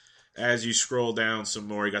 As you scroll down some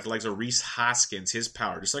more, you got the likes of Rhys Hoskins, his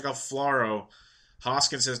power. Just like Alfaro,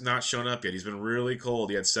 Hoskins has not shown up yet. He's been really cold.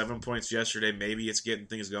 He had 7 points yesterday. Maybe it's getting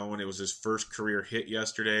things going. It was his first career hit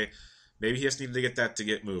yesterday. Maybe he just needed to get that to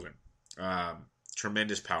get moving.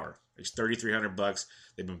 Tremendous power. He's $3,300.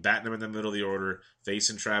 They've been batting him in the middle of the order,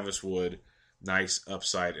 facing Travis Wood. Nice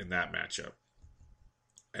upside in that matchup.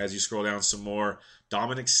 As you scroll down some more,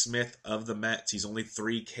 Dominic Smith of the Mets. He's only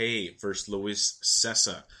 $3K versus Luis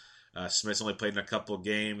Cessa. Smith's only played in a couple of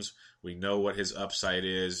games. We know what his upside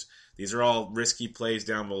is. These are all risky plays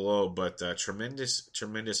down below, but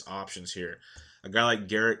tremendous options here. A guy like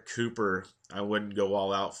Garrett Cooper, I wouldn't go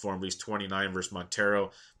all out for him. He's 29 versus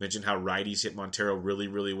Montero. Mentioned how righties hit Montero really,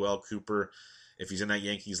 really well. Cooper, if he's in that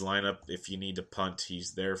Yankees lineup, if you need to punt,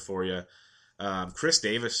 he's there for you. Chris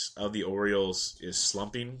Davis of the Orioles is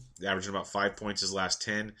slumping, averaging about 5 points his last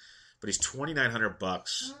 10. But he's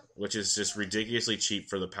 $2,900, which is just ridiculously cheap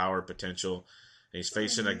for the power potential. And he's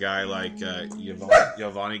facing a guy like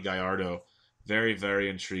Yovani Gallardo. Very, very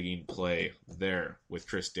intriguing play there with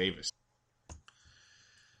Chris Davis.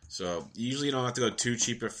 So usually you don't have to go too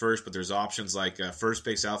cheap at first, but there's options like first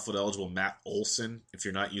base outfield eligible Matt Olson. If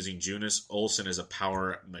you're not using Junis, Olson is a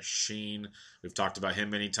power machine. We've talked about him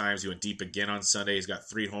many times. He went deep again on Sunday. He's got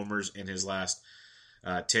 3 homers in his last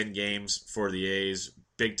 10 games for the A's.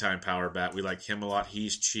 Big time power bat. We like him a lot.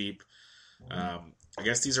 He's cheap. I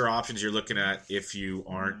guess these are options you're looking at if you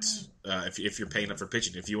aren't if you're paying up for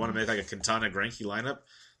pitching. If you want to make like a Quintana Greinke lineup,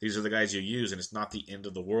 these are the guys you use, and it's not the end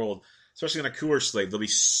of the world. Especially on a Coors slate, they'll be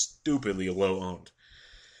stupidly low owned.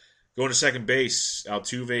 Going to second base,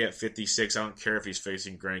 Altuve at 56. I don't care if he's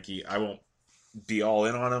facing Greinke. I won't be all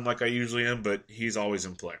in on him like I usually am, but he's always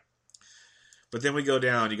in play. But then we go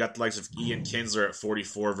down. You got the likes of Ian Kinsler at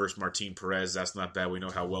 44 versus Martin Perez. That's not bad. We know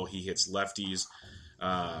how well he hits lefties.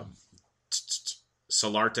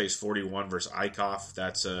 Solarte is 41 versus Eichhoff.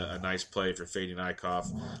 That's a nice play if you're fading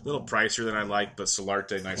Eichhoff. A little pricier than I like, but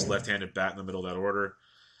Solarte, nice left-handed bat in the middle of that order.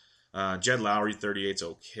 Jed Lowry, 38 is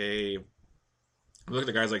okay. Look at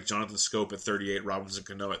the guys like Jonathan Scope at 38, Robinson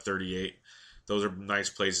Cano at 38. Those are nice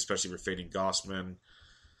plays, especially if you're fading Gossman.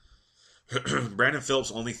 Brandon Phillips,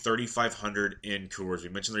 only 3,500 in Coors. We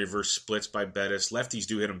mentioned the reverse splits by Bettis. Lefties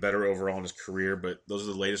do hit him better overall in his career, but those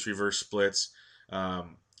are the latest reverse splits.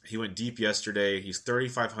 He went deep yesterday. He's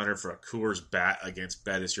 3,500 for a Coors bat against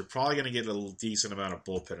Bettis. You're probably going to get a decent amount of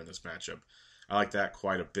bullpen in this matchup. I like that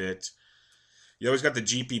quite a bit. You always got the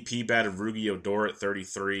GPP bat of Rugi Odor at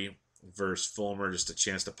 33 versus Fulmer. Just a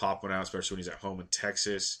chance to pop one out, especially when he's at home in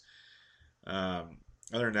Texas.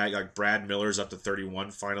 Other than that, you got Brad Miller's up to 31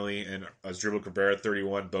 finally, and Asdrubal Cabrera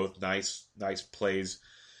 31. Both nice plays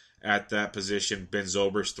at that position. Ben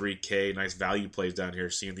Zobrist 3K, nice value plays down here.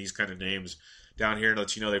 Seeing these kind of names down here to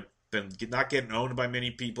let you know they've been not getting owned by many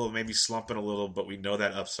people, maybe slumping a little, but we know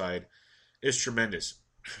that upside is tremendous.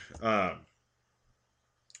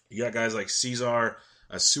 You got guys like Cesar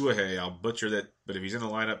Suaje. I'll butcher that, but if he's in the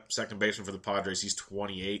lineup, second baseman for the Padres, he's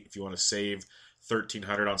 28. If you want to save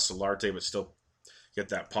 1,300 on Solarte, but still get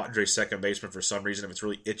that Padres second baseman for some reason if it's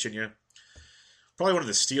really itching you. Probably one of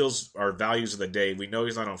the steals or values of the day. We know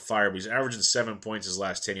he's not on fire, but he's averaging 7 points his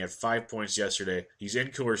last 10. He had 5 points yesterday. He's in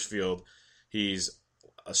Coors Field. He's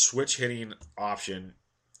a switch hitting option.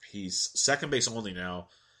 He's second base only now.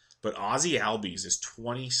 But Ozzie Albies is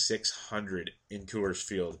 2,600 in Coors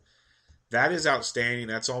Field. That is outstanding.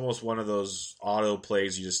 That's almost one of those auto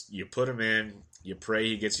plays. You put him in, you pray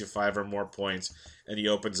he gets you 5 or more points, and he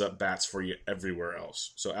opens up bats for you everywhere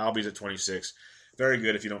else. So Albies at 26. Very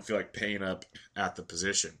good if you don't feel like paying up at the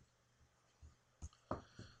position.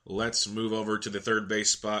 Let's move over to the third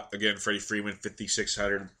base spot. Again, Freddie Freeman,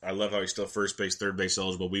 5,600. I love how he's still first base, third base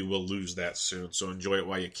eligible. We will lose that soon, so enjoy it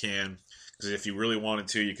while you can. Because if you really wanted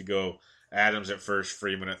to, you could go Adams at first,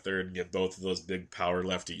 Freeman at third, and get both of those big power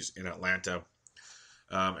lefties in Atlanta.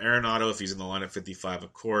 Arenado, if he's in the lineup, 55,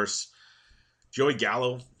 of course. Joey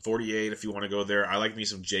Gallo, 48, if you want to go there. I like me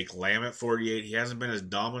some Jake Lamb at 48. He hasn't been as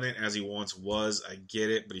dominant as he once was. I get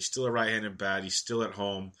it, but he's still a right-handed bat. He's still at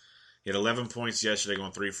home. He had 11 points yesterday,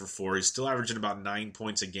 going 3 for 4. He's still averaging about 9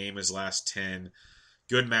 points a game his last 10.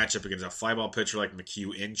 Good matchup against a fly ball pitcher like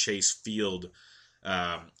McHugh in Chase Field.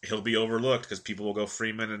 He'll be overlooked because people will go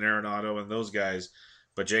Freeman and Arenado and those guys.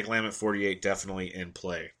 But Jake Lamb at 48, definitely in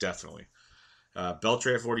play. Definitely.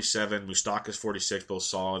 Beltre at 47, Moustakas 46, both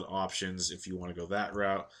solid options if you want to go that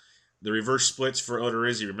route. The reverse splits for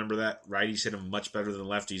Odorizzi, remember that? Righties hit him much better than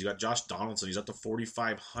lefties. You got Josh Donaldson, he's up to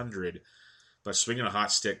 4,500, but swinging a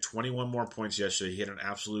hot stick. 21 more points yesterday. He hit an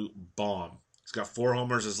absolute bomb. He's got 4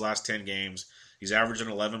 homers his last 10 games. He's averaging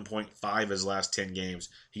 11.5 his last 10 games.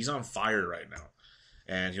 He's on fire right now,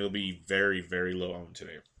 and he'll be very, very low owned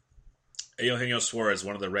today. Eugenio Suarez,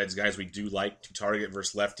 one of the Reds guys we do like to target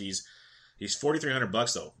versus lefties. He's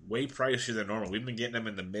 $4,300 though, way pricier than normal. We've been getting him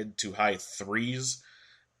in the mid to high threes.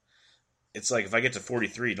 It's like if I get to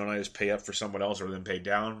 43, don't I just pay up for someone else or then pay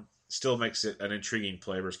down? Still makes it an intriguing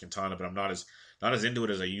play versus Quintana, but I'm not as into it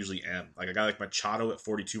as I usually am. Like a guy like Machado at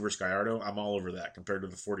 42 versus Gallardo, I'm all over that compared to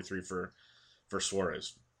the 43 for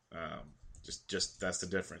Suarez. Just that's the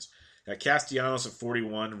difference. Got Castellanos at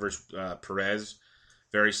 41 versus Perez.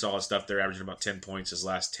 Very solid stuff there, averaging about 10 points his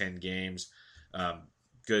last 10 games.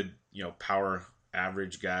 Good, power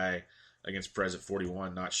average guy against Perez at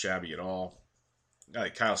 41, not shabby at all. Got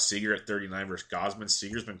like Kyle Seager at 39 versus Gosman.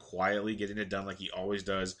 Seager's been quietly getting it done like he always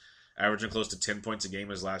does, averaging close to 10 points a game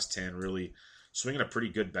his last 10, really swinging a pretty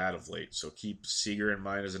good bat of late. So keep Seager in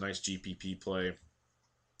mind as a nice GPP play.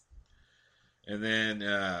 And then,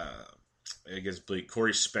 I guess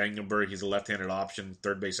Corey Spangenberg, he's a left-handed option,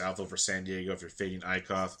 third base outfield for San Diego if you're fading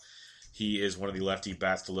Eichhoff. He is one of the lefty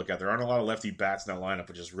bats to look at. There aren't a lot of lefty bats in that lineup,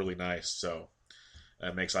 which is really nice. So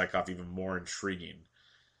that makes Eichhoff even more intriguing.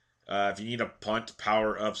 If you need a punt,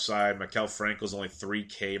 power upside, Maikel Franco's only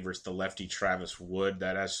 3K versus the lefty Travis Wood.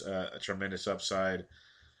 That has a tremendous upside.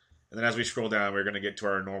 And then as we scroll down, we're going to get to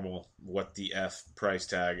our normal what the F price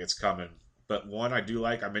tag. It's coming. But one I do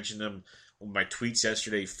like, I mentioned him in my tweets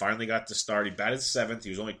yesterday. He finally got to start. He batted 7th. He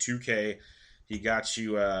was only 2K. He got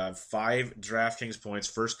you 5 DraftKings points.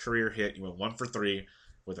 First career hit. He went 1 for 3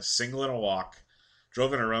 with a single and a walk.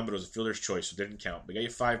 Drove in a run, but it was a fielder's choice, so it didn't count. But he got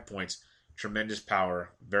you 5 points. Tremendous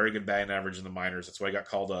power. Very good batting average in the minors. That's why he got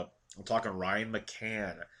called up. I'm talking Ryan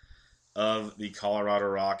McCann of the Colorado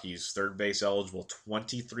Rockies. Third base eligible.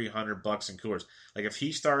 $2,300 in Coors. Like if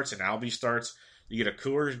he starts and Albie starts, you get a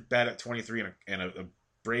Coors bat at 23 and a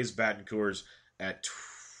Braves bat in Coors at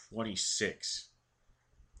 26.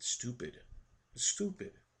 Stupid.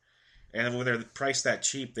 And when they're priced that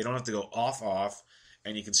cheap, they don't have to go off,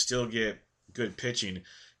 and you can still get good pitching.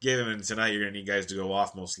 Given tonight, you're going to need guys to go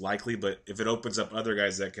off most likely, but if it opens up other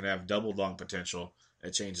guys that can have double dong potential,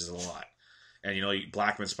 it changes a lot. And,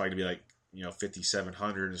 Blackman's probably going to be like,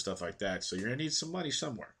 5,700 and stuff like that, so you're going to need some money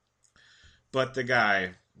somewhere. But the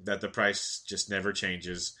guy that the price just never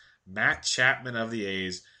changes, Matt Chapman of the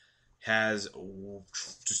A's, has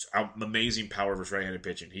just amazing power versus right-handed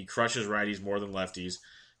pitching. He crushes righties more than lefties.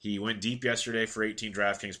 He went deep yesterday for 18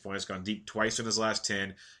 DraftKings points, gone deep twice in his last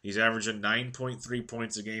 10. He's averaging 9.3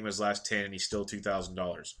 points a game his last 10, and he's still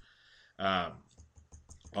 $2,000.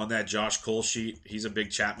 On that Josh Cole sheet, he's a big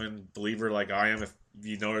Chapman believer like I am. If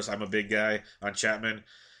you notice, I'm a big guy on Chapman.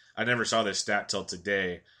 I never saw this stat till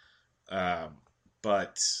today.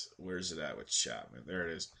 But where's it at with Chapman? There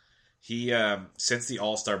it is. He, since the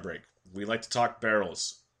All-Star break, we like to talk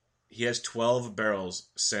barrels. He has 12 barrels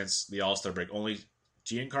since the All-Star break. Only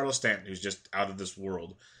Giancarlo Stanton, who's just out of this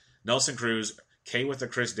world, Nelson Cruz, K with the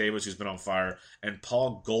Chris Davis, who's been on fire, and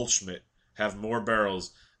Paul Goldschmidt have more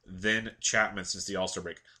barrels than Chapman since the All-Star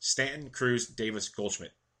break. Stanton, Cruz, Davis,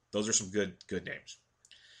 Goldschmidt. Those are some good names.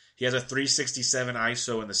 He has a 367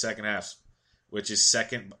 ISO in the second half, which is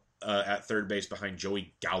second at third base behind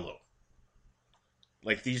Joey Gallo.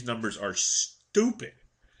 Like, these numbers are stupid.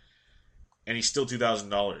 And he's still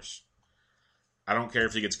 $2,000. I don't care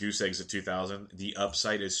if he gets goose eggs at 2,000. The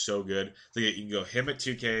upside is so good. You can go him at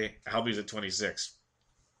 2K, Albie's at 26,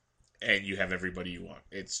 and you have everybody you want.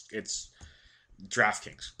 It's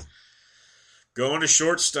DraftKings. Going to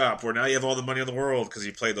shortstop, where now you have all the money in the world because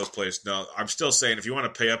you played those plays. No, I'm still saying if you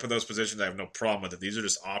want to pay up in those positions, I have no problem with it. These are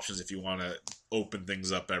just options if you want to open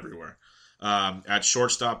things up everywhere. At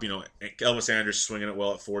shortstop, Elvis Andrus swinging it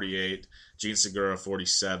well at 48, Gene Segura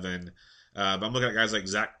 47. But I'm looking at guys like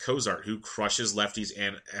Zach Cozart, who crushes lefties,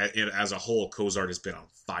 and as a whole, Cozart has been on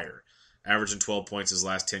fire. Averaging 12 points his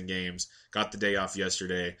last 10 games. Got the day off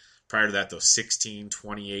yesterday. Prior to that, though, 16,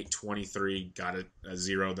 28, 23. Got a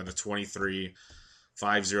 0, then a 23,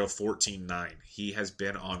 5-0, 14, 9. He has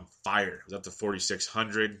been on fire. He was up to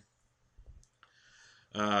 4,600.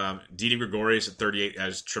 Didi Gregorius at 38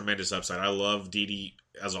 has tremendous upside. I love Didi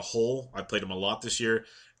as a whole. I played him a lot this year.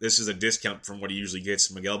 This is a discount from what he usually gets.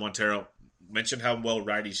 Miguel Montero mentioned how well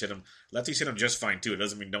righties hit him. Lefties hit him just fine, too. It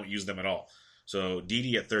doesn't mean don't use them at all. So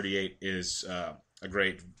Didi at 38 is a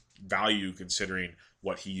great value considering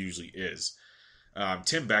what he usually is.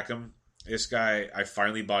 Tim Beckham, this guy, I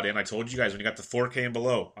finally bought in. I told you guys when he got the 4K and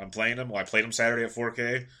below, I'm playing him. Well, I played him Saturday at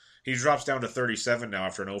 4K. He drops down to 37 now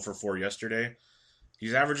after an 0 for 4 yesterday.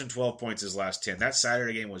 He's averaging 12 points his last 10. That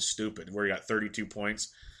Saturday game was stupid, where he got 32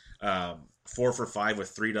 points, 4 for 5 with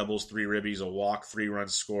 3 doubles, 3 ribbies, a walk, 3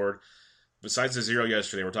 runs scored. Besides the 0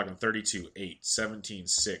 yesterday, we're talking 32, 8, 17,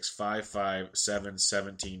 6, 5, 5, 7,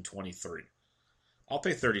 17, 23. I'll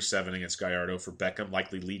pay 37 against Gallardo for Beckham,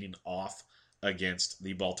 likely leading off against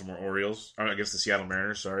the Baltimore Orioles, or against the Seattle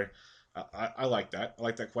Mariners, sorry. I like that. I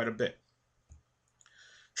like that quite a bit.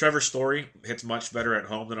 Trevor Story hits much better at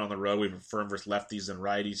home than on the road. We've been firm versus lefties than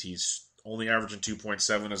righties. He's only averaging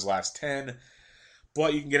 2.7 his last 10.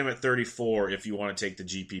 But you can get him at 34 if you want to take the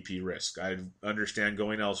GPP risk. I understand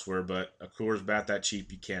going elsewhere, but a Coors bat that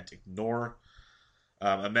cheap you can't ignore.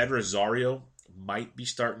 Ahmed Rosario might be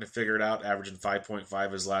starting to figure it out, averaging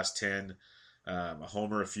 5.5 his last 10. A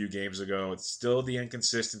homer a few games ago. It's still the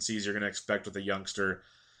inconsistencies you're going to expect with a youngster.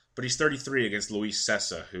 But he's 33 against Luis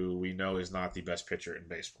Cessa, who we know is not the best pitcher in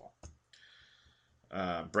baseball.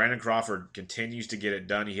 Brandon Crawford continues to get it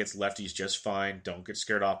done. He hits lefties just fine. Don't get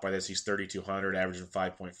scared off by this. He's 3,200, averaging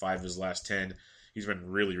 5.5 his last 10. He's been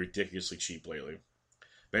really ridiculously cheap lately.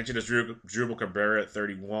 Benching is Drupal Cabrera at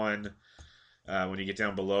 31. When you get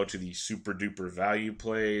down below to the super duper value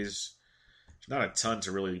plays, there's not a ton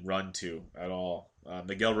to really run to at all.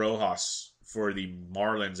 Miguel Rojas for the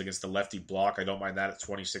Marlins against the lefty block. I don't mind that at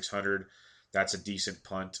 2,600. That's a decent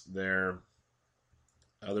punt there.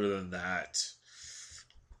 Other than that,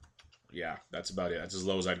 yeah, that's about it. That's as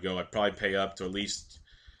low as I'd go. I'd probably pay up to at least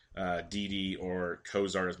Didi or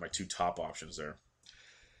Cozart as my 2 top options there.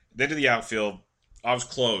 Then to the outfield, I was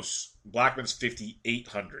close. Blackmon's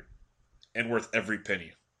 5,800 and worth every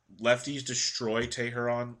penny. Lefties destroy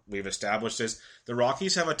Teheran. We've established this. The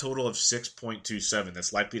Rockies have a total of 6.27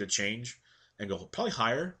 that's likely to change and go probably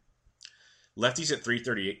higher. Lefties at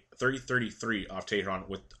 333 off Teheran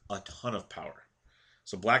with a ton of power.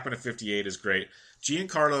 So Blackmon at 58 is great.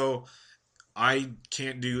 Giancarlo, I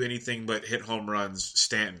can't do anything but hit home runs.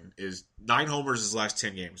 Stanton is 9 homers his last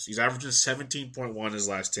 10 games. He's averaging 17.1 his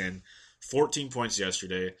last 10, 14 points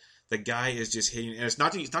yesterday. The guy is just hitting, and he's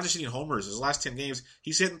not just hitting homers. His last 10 games,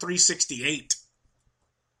 he's hitting 368.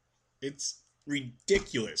 It's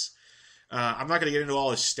ridiculous. I'm not going to get into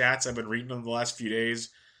all his stats. I've been reading them the last few days.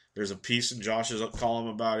 There's a piece in Josh's column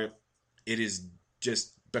about it. It is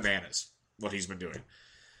just bananas what he's been doing.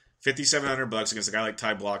 $5,700 against a guy like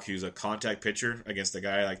Ty Block, who's a contact pitcher, against a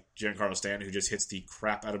guy like Giancarlo Stanton, who just hits the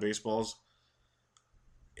crap out of baseballs.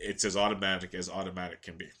 It's as automatic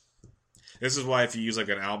can be. This is why if you use like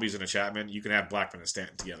an Albies and a Chapman, you can have Blackmon and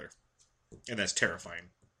Stanton together. And that's terrifying.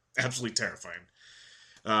 Absolutely terrifying.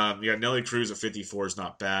 You got Nelly Cruz at 54 is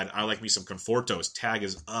not bad. I like me some Conforto. His tag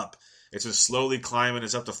is up. It's just slowly climbing.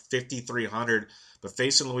 It's up to 5,300. But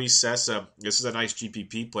facing Luis Cessa, this is a nice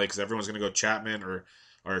GPP play because everyone's going to go Chapman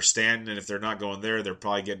or Stanton. And if they're not going there, they're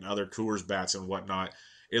probably getting other Coors bats and whatnot.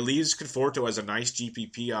 It leaves Conforto as a nice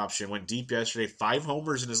GPP option. Went deep yesterday. 5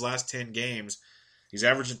 homers in his last 10 games. He's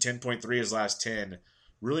averaging 10.3 his last 10.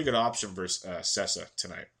 Really good option versus Cessa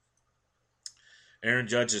tonight. Aaron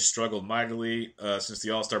Judge has struggled mightily since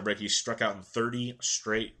the All-Star break. He struck out in 30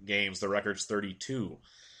 straight games. The record's 32.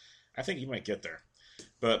 I think he might get there.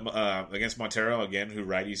 But against Montero, again, who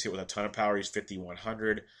righties hit with a ton of power, he's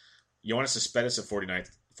 5,100. Yoenis Cespedes at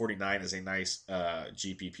 49 is a nice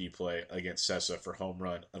GPP play against Cessa for home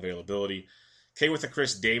run availability. K with the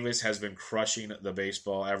Chris Davis has been crushing the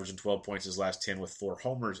baseball, averaging 12 points his last 10 with 4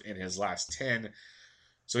 homers in his last 10.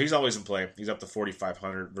 So he's always in play. He's up to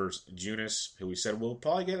 4,500 versus Junis, who we said will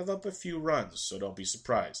probably get up a few runs, so don't be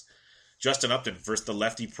surprised. Justin Upton versus the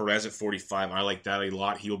lefty Perez at 45. I like that a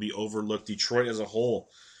lot. He will be overlooked. Detroit as a whole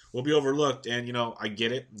will be overlooked, and, I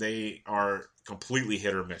get it. They are completely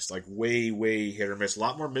hit or miss, like way, way hit or miss. A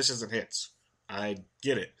lot more misses than hits. I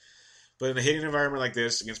get it. But in a hitting environment like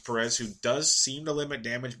this, against Perez, who does seem to limit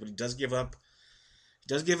damage, but he does give up. He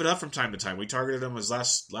does give it up from time to time. We targeted him his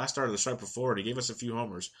last start of the strike before, and he gave us a few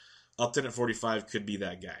homers. Upton at 45 could be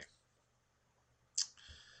that guy.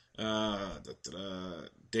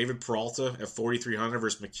 David Peralta at 4,300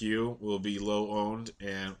 versus McHugh will be low owned,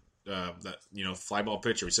 and fly ball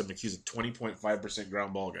pitcher. We said McHugh's a 20.5%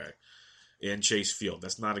 ground ball guy in Chase Field.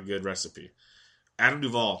 That's not a good recipe. Adam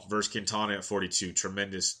Duvall versus Quintana at 42.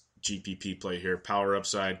 Tremendous GPP play here. Power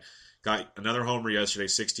upside. Got another homer yesterday,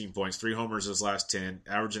 16 points. 3 homers his last 10,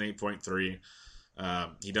 averaging 8.3.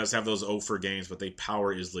 He does have those 0 for games, but the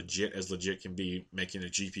power is legit as legit can be, making a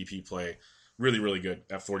GPP play really, really good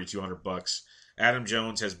at $4,200. Adam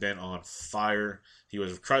Jones has been on fire. He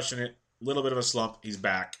was crushing it. A little bit of a slump. He's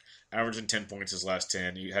back. Averaging 10 points his last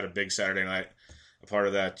 10. He had a big Saturday night. A part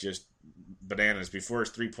of that, just bananas. Before his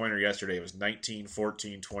three-pointer yesterday, it was 19,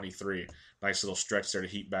 14, 23. Nice little stretch there to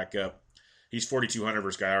heat back up. He's 4,200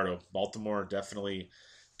 versus Gallardo. Baltimore, definitely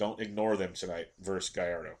don't ignore them tonight versus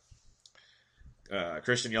Gallardo.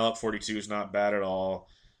 Christian Yelich, 42 is not bad at all.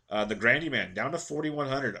 The Grandy Man, down to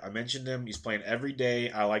 4,100. I mentioned him. He's playing every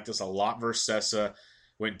day. I like this a lot versus Sessa.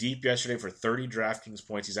 Went deep yesterday for 30 DraftKings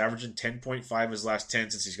points. He's averaging 10.5 his last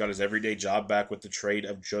 10 since he's got his everyday job back with the trade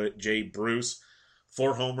of Jay Bruce.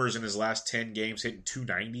 4 homers in his last 10 games, hitting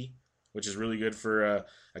 290, which is really good for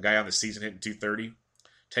a guy on the season hitting 230.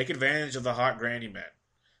 Take advantage of the hot Grandy Man.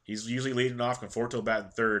 He's usually leading off, Conforto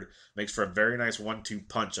batting third. Makes for a very nice 1-2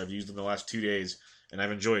 punch I've used in the last 2 days, and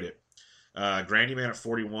I've enjoyed it. Grandy Man at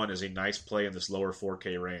 41 is a nice play in this lower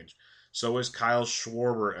 4K range. So is Kyle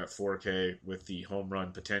Schwarber at 4K with the home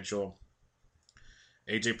run potential.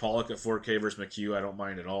 AJ Pollock at 4K versus McHugh, I don't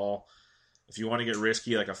mind at all. If you want to get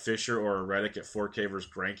risky, like a Fisher or a Reddick at 4K versus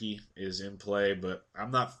Greinke is in play, but I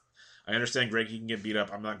understand Greinke can get beat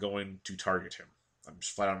up. I'm not going to target him. I'm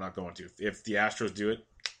just flat out not going to. If the Astros do it,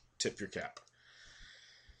 tip your cap.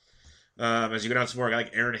 As you go down some more, I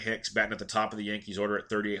like Aaron Hicks batting at the top of the Yankees order at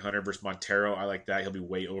 3,800 versus Montero. I like that. He'll be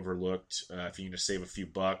way overlooked if you need to save a few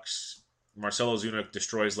bucks. Marcell Ozuna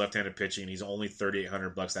destroys left-handed pitching. He's only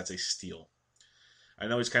 3,800 bucks. That's a steal. I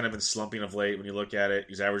know he's kind of been slumping of late when you look at it.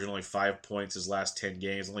 He's averaging only 5 points his last 10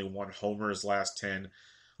 games, only 1 homer his last 10.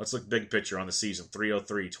 Let's look big picture on the season.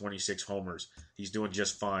 303, 26 homers. He's doing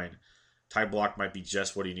just fine. Ty Block might be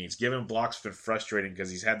just what he needs. Giving Block's been frustrating because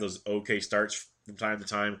he's had those okay starts from time to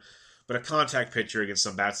time. But a contact pitcher against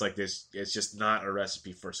some bats like this, it's just not a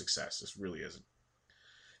recipe for success. This really isn't.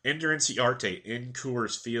 Ender Inciarte in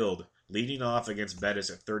Coors Field, leading off against Bettis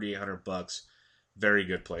at 3,800 bucks. Very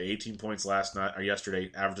good play. 18 points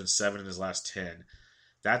yesterday, averaging 7 in his last 10.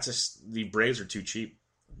 The Braves are too cheap.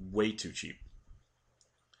 Way too cheap.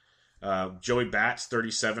 Joey Bats,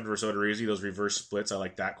 37 versus Odorizzi. Those reverse splits, I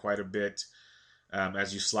like that quite a bit.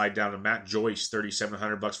 As you slide down to Matt Joyce,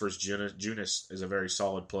 3,700 bucks versus Junis is a very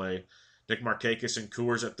solid play. Nick Markakis and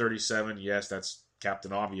Coors at 37. Yes, that's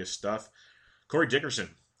Captain Obvious stuff. Corey Dickerson,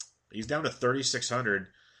 he's down to 3,600.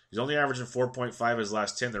 He's only averaging 4.5 his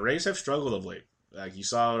last 10. The Rays have struggled of late. Like you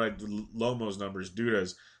saw Lomo's numbers,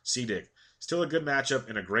 Duda's, Cedic. Still a good matchup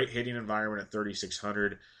in a great hitting environment at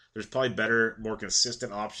 3,600. There's probably better, more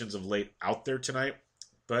consistent options of late out there tonight.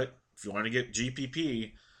 But if you want to get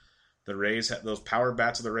GPP, the Rays, those power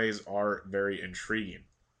bats of the Rays are very intriguing.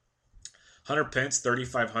 Hunter Pence,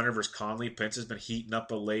 3,500 versus Conley. Pence has been heating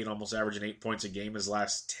up of late, almost averaging 8 points a game his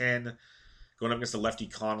last 10. Going up against the lefty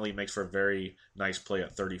Conley makes for a very nice play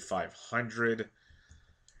at 3,500.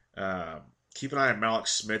 Keep an eye on Malik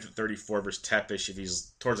Smith at 34 versus Tepish. If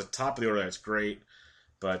he's towards the top of the order, that's great.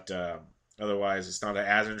 But otherwise, it's not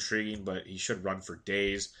as intriguing, but he should run for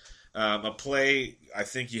days. A play I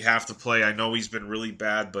think you have to play. I know he's been really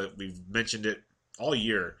bad, but we've mentioned it all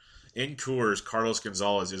year. In Coors, Carlos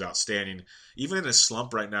Gonzalez is outstanding. Even in his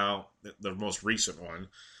slump right now, the most recent one,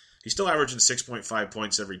 he's still averaging 6.5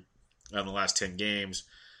 points in the last 10 games.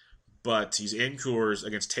 But he's in Coors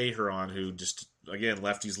against Teheran, who just, again,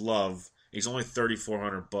 lefties love. He's only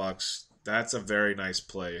 3,400 bucks. That's a very nice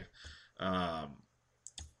play. When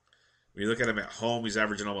you look at him at home, he's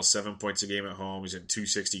averaging almost 7 points a game at home. He's at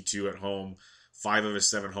 262 at home. 5 of his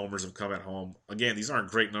 7 homers have come at home. Again, these aren't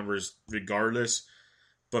great numbers regardless,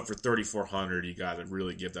 but for 3,400, you got to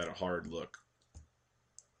really give that a hard look.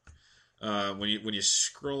 When you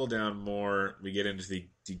scroll down more, we get into the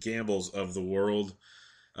gambles of the world.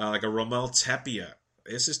 Like a Romel Tapia.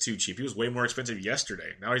 This is too cheap. He was way more expensive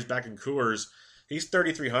yesterday. Now he's back in Coors. He's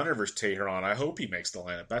 3,300 versus Teheran. I hope he makes the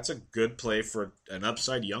lineup. That's a good play for an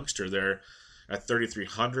upside youngster there at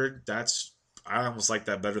 3,300. I almost like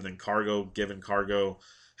that better than Cargo, given Cargo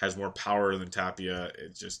has more power than Tapia.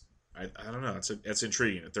 It just, I don't know. It's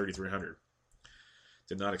intriguing at 3,300.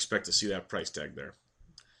 Did not expect to see that price tag there.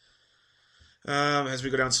 As we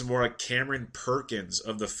go down some more, like Cameron Perkins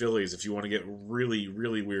of the Phillies, if you want to get really,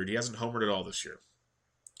 really weird. He hasn't homered at all this year.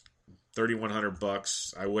 3,100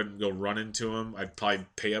 bucks. I wouldn't go run into him. I'd probably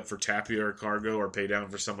pay up for Tapia or Cargo or pay down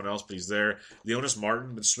for someone else, but he's there. Leonis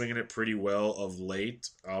Martin been swinging it pretty well of late.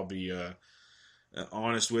 I'll be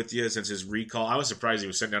honest with you, since his recall. I was surprised he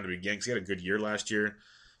was sent down to begin because he had a good year last year,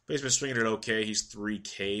 but he's been swinging it okay. He's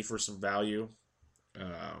 3K for some value.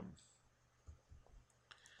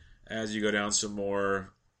 As you go down some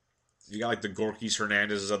more, you got like the Gorkys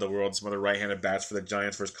Hernandez's of the world, some other right-handed bats for the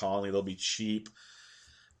Giants versus Conley. They'll be cheap.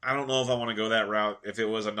 I don't know if I want to go that route. If it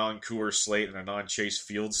was a non-Coors slate and a non-Chase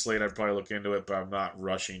Field slate, I'd probably look into it, but I'm not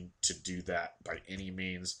rushing to do that by any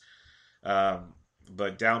means.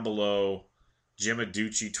 But down below, Jim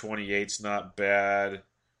Adducci 28's not bad.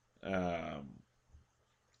 You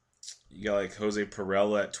got like Jose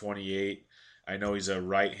Perella at 28. I know he's a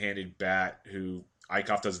right-handed bat who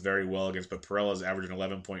Eichhoff does very well against, but Perella's averaging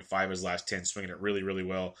 11.5 his last 10, swinging it really, really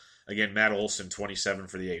well. Again, Matt Olson, 27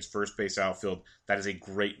 for the A's. First base outfield, that is a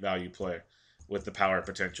great value play with the power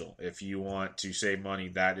potential. If you want to save money,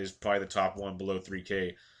 that is probably the top one below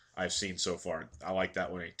 3K I've seen so far. I like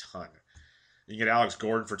that one a ton. You get Alex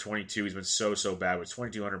Gordon for 22. He's been so bad with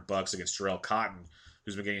 $2,200 against Jarrell Cotton,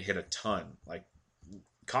 who's been getting hit a ton. Like,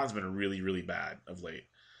 Cotton's been really, really bad of late.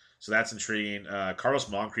 So that's intriguing. Carlos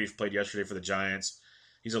Moncrief played yesterday for the Giants.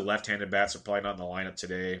 He's a left-handed bat, so probably not in the lineup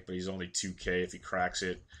today, but he's only 2K if he cracks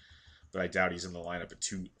it. But I doubt he's in the lineup at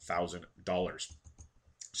 $2,000.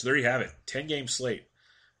 So there you have it. 10-game slate.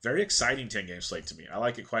 Very exciting 10-game slate to me. I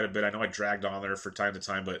like it quite a bit. I know I dragged on there for time to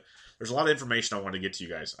time, but there's a lot of information I wanted to get to you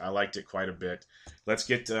guys. I liked it quite a bit. Let's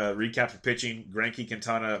get recap of pitching. Greinke,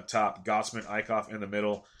 Quintana up top. Gossman, Eichhoff in the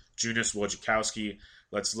middle. Junis, Wojciechowski.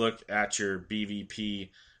 Let's look at your BVP.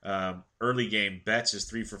 Early game, Betts is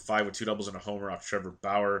 3 for 5 with 2 doubles and a homer off Trevor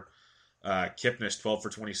Bauer. Kipnis, 12 for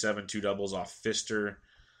 27, 2 doubles off Pfister.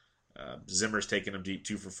 Zimmer's taking him deep,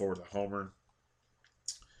 2 for 4 with a homer.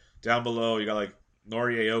 Down below, you got like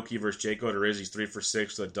Nori Aoki versus Jake Odorizzi's 3 for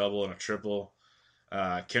 6 with a double and a triple.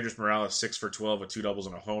 Kendrys Morales, 6 for 12 with 2 doubles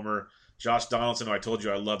and a homer. Josh Donaldson, who I told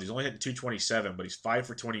you I loved, he's only hitting 227, but he's 5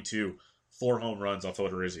 for 22, 4 home runs off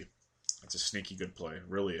Odorizzi. That's a sneaky good play. It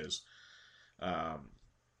really is.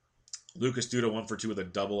 Lucas Duda 1 for 2 with a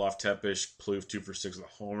double off Tepish. Plouffe 2 for 6 with a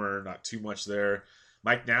homer. Not too much there.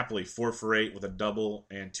 Mike Napoli 4 for 8 with a double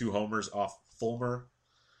and 2 homers off Fulmer.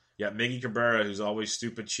 Yeah, Miggy Cabrera, who's always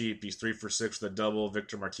stupid cheap. He's 3 for 6 with a double.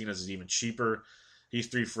 Victor Martinez is even cheaper. He's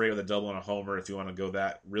 3 for 8 with a double and a homer if you want to go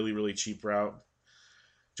that really, really cheap route.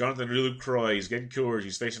 Jonathan Lucroy, he's getting Coors.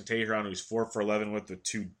 He's facing Teheran, who's 4 for 11 with the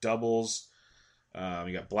 2 doubles.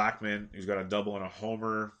 You got Blackman, who's got a double and a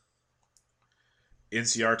homer.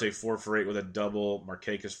 Inciarte 4 for 8 with a double.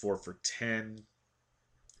 Markakis 4 for 10.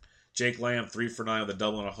 Jake Lamb 3 for 9 with a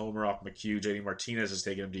double and a homer off McHugh. JD Martinez is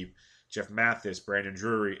taking him deep. Jeff Mathis, Brandon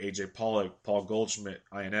Drury, AJ Pollock, Paul Goldschmidt,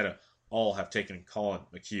 Iannetta all have taken Colin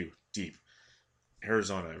McHugh deep.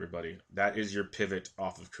 Arizona, everybody. That is your pivot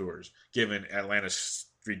off of Coors. Given Atlanta's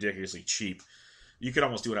ridiculously cheap, you could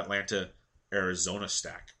almost do an Atlanta-Arizona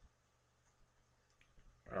stack.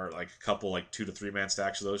 Or like a couple, like 2 to 3 man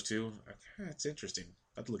stacks of those two. It's interesting.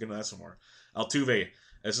 I have to look into that some more. Altuve,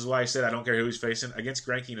 this is why I said I don't care who he's facing. Against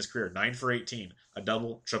Greinke in his career, 9 for 18, a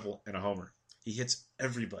double, triple, and a homer. He hits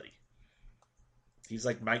everybody. He's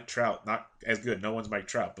like Mike Trout, not as good. No one's Mike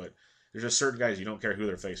Trout, but there's just certain guys you don't care who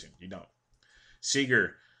they're facing. You don't.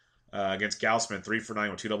 Seager against Gausman, 3 for 9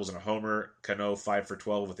 with 2 doubles and a homer. Cano, 5 for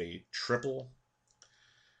 12 with a triple.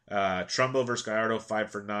 Trumbo versus Gallardo,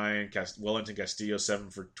 5 for 9. Wellington Castillo, 7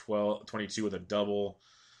 for 22 with a double.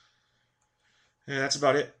 And that's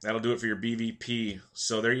about it. That'll do it for your BVP.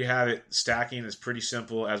 So there you have it. Stacking is pretty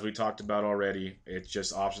simple, as we talked about already. It's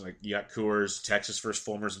just options like you got Coors, Texas versus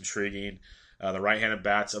Fulmer's intriguing. The right-handed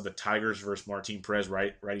bats of the Tigers versus Martin Perez.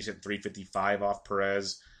 Righty's hit 355 off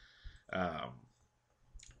Perez.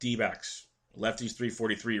 D-backs. Lefty's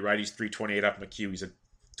 343. Righty's 328 off McHugh. He's a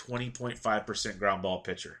 20.5% ground ball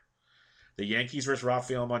pitcher. The Yankees versus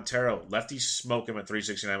Rafael Montero. Lefties smoke him at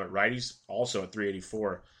 369, but righties also at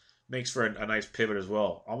 384. Makes for a nice pivot as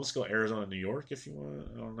well. Almost go Arizona, New York if you want.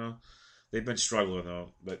 I don't know. They've been struggling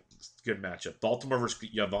though, but good matchup. Baltimore versus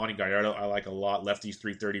Yvonne Gallardo. I like a lot. Lefties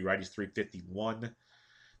 330, righties 351.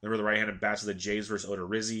 Remember the right-handed bats of the Jays versus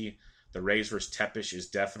Odorizzi. The Rays versus Tepish is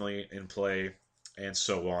definitely in play, and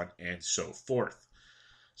so on and so forth.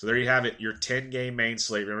 So there you have it, your 10-game main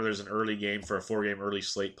slate. Remember, there's an early game for a 4-game early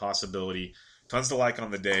slate possibility. Tons to like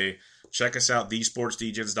on the day. Check us out,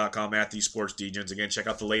 thesportsdegens.com, at thesportsdegens. Again, check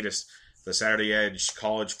out the latest, the Saturday Edge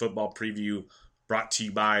college football preview brought to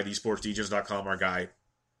you by thesportsdegens.com. Our guy,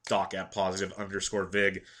 Doc at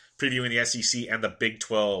 +_Vig, previewing the SEC and the Big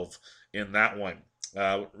 12 in that one.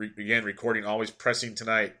 Again, recording always pressing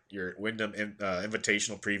tonight, your Wyndham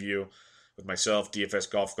Invitational preview with myself,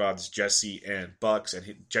 DFS Golf Gods, Jesse, and Bucks.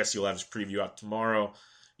 And Jesse will have his preview out tomorrow.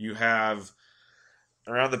 You have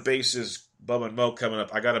Around the Bases, Bubba and Mo coming up.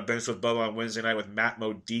 I got a bench with Bubba on Wednesday night with Matt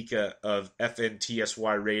Modica of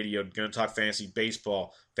FNTSY Radio. Going to talk fantasy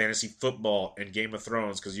baseball, fantasy football, and Game of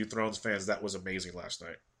Thrones, because you Thrones fans, that was amazing last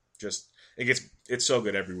night. It's so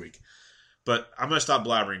good every week. But I'm going to stop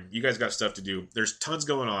blabbering. You guys got stuff to do. There's tons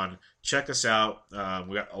going on. Check us out.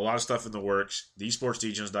 We got a lot of stuff in the works.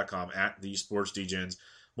 TheSportsDgens.com, at TheSportsDgens.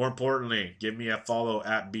 More importantly, give me a follow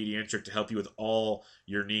at BDintric to help you with all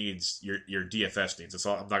your needs, your DFS needs. That's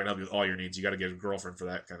all. I'm not going to help you with all your needs. You got to get a girlfriend for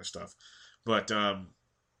that kind of stuff. But,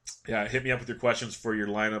 yeah, hit me up with your questions for your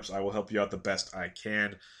lineups. I will help you out the best I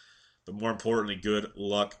can. But more importantly, good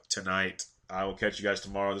luck tonight. I will catch you guys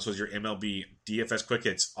tomorrow. This was your MLB DFS Quick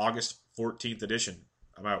Hits, August 14th edition.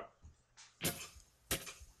 I'm out.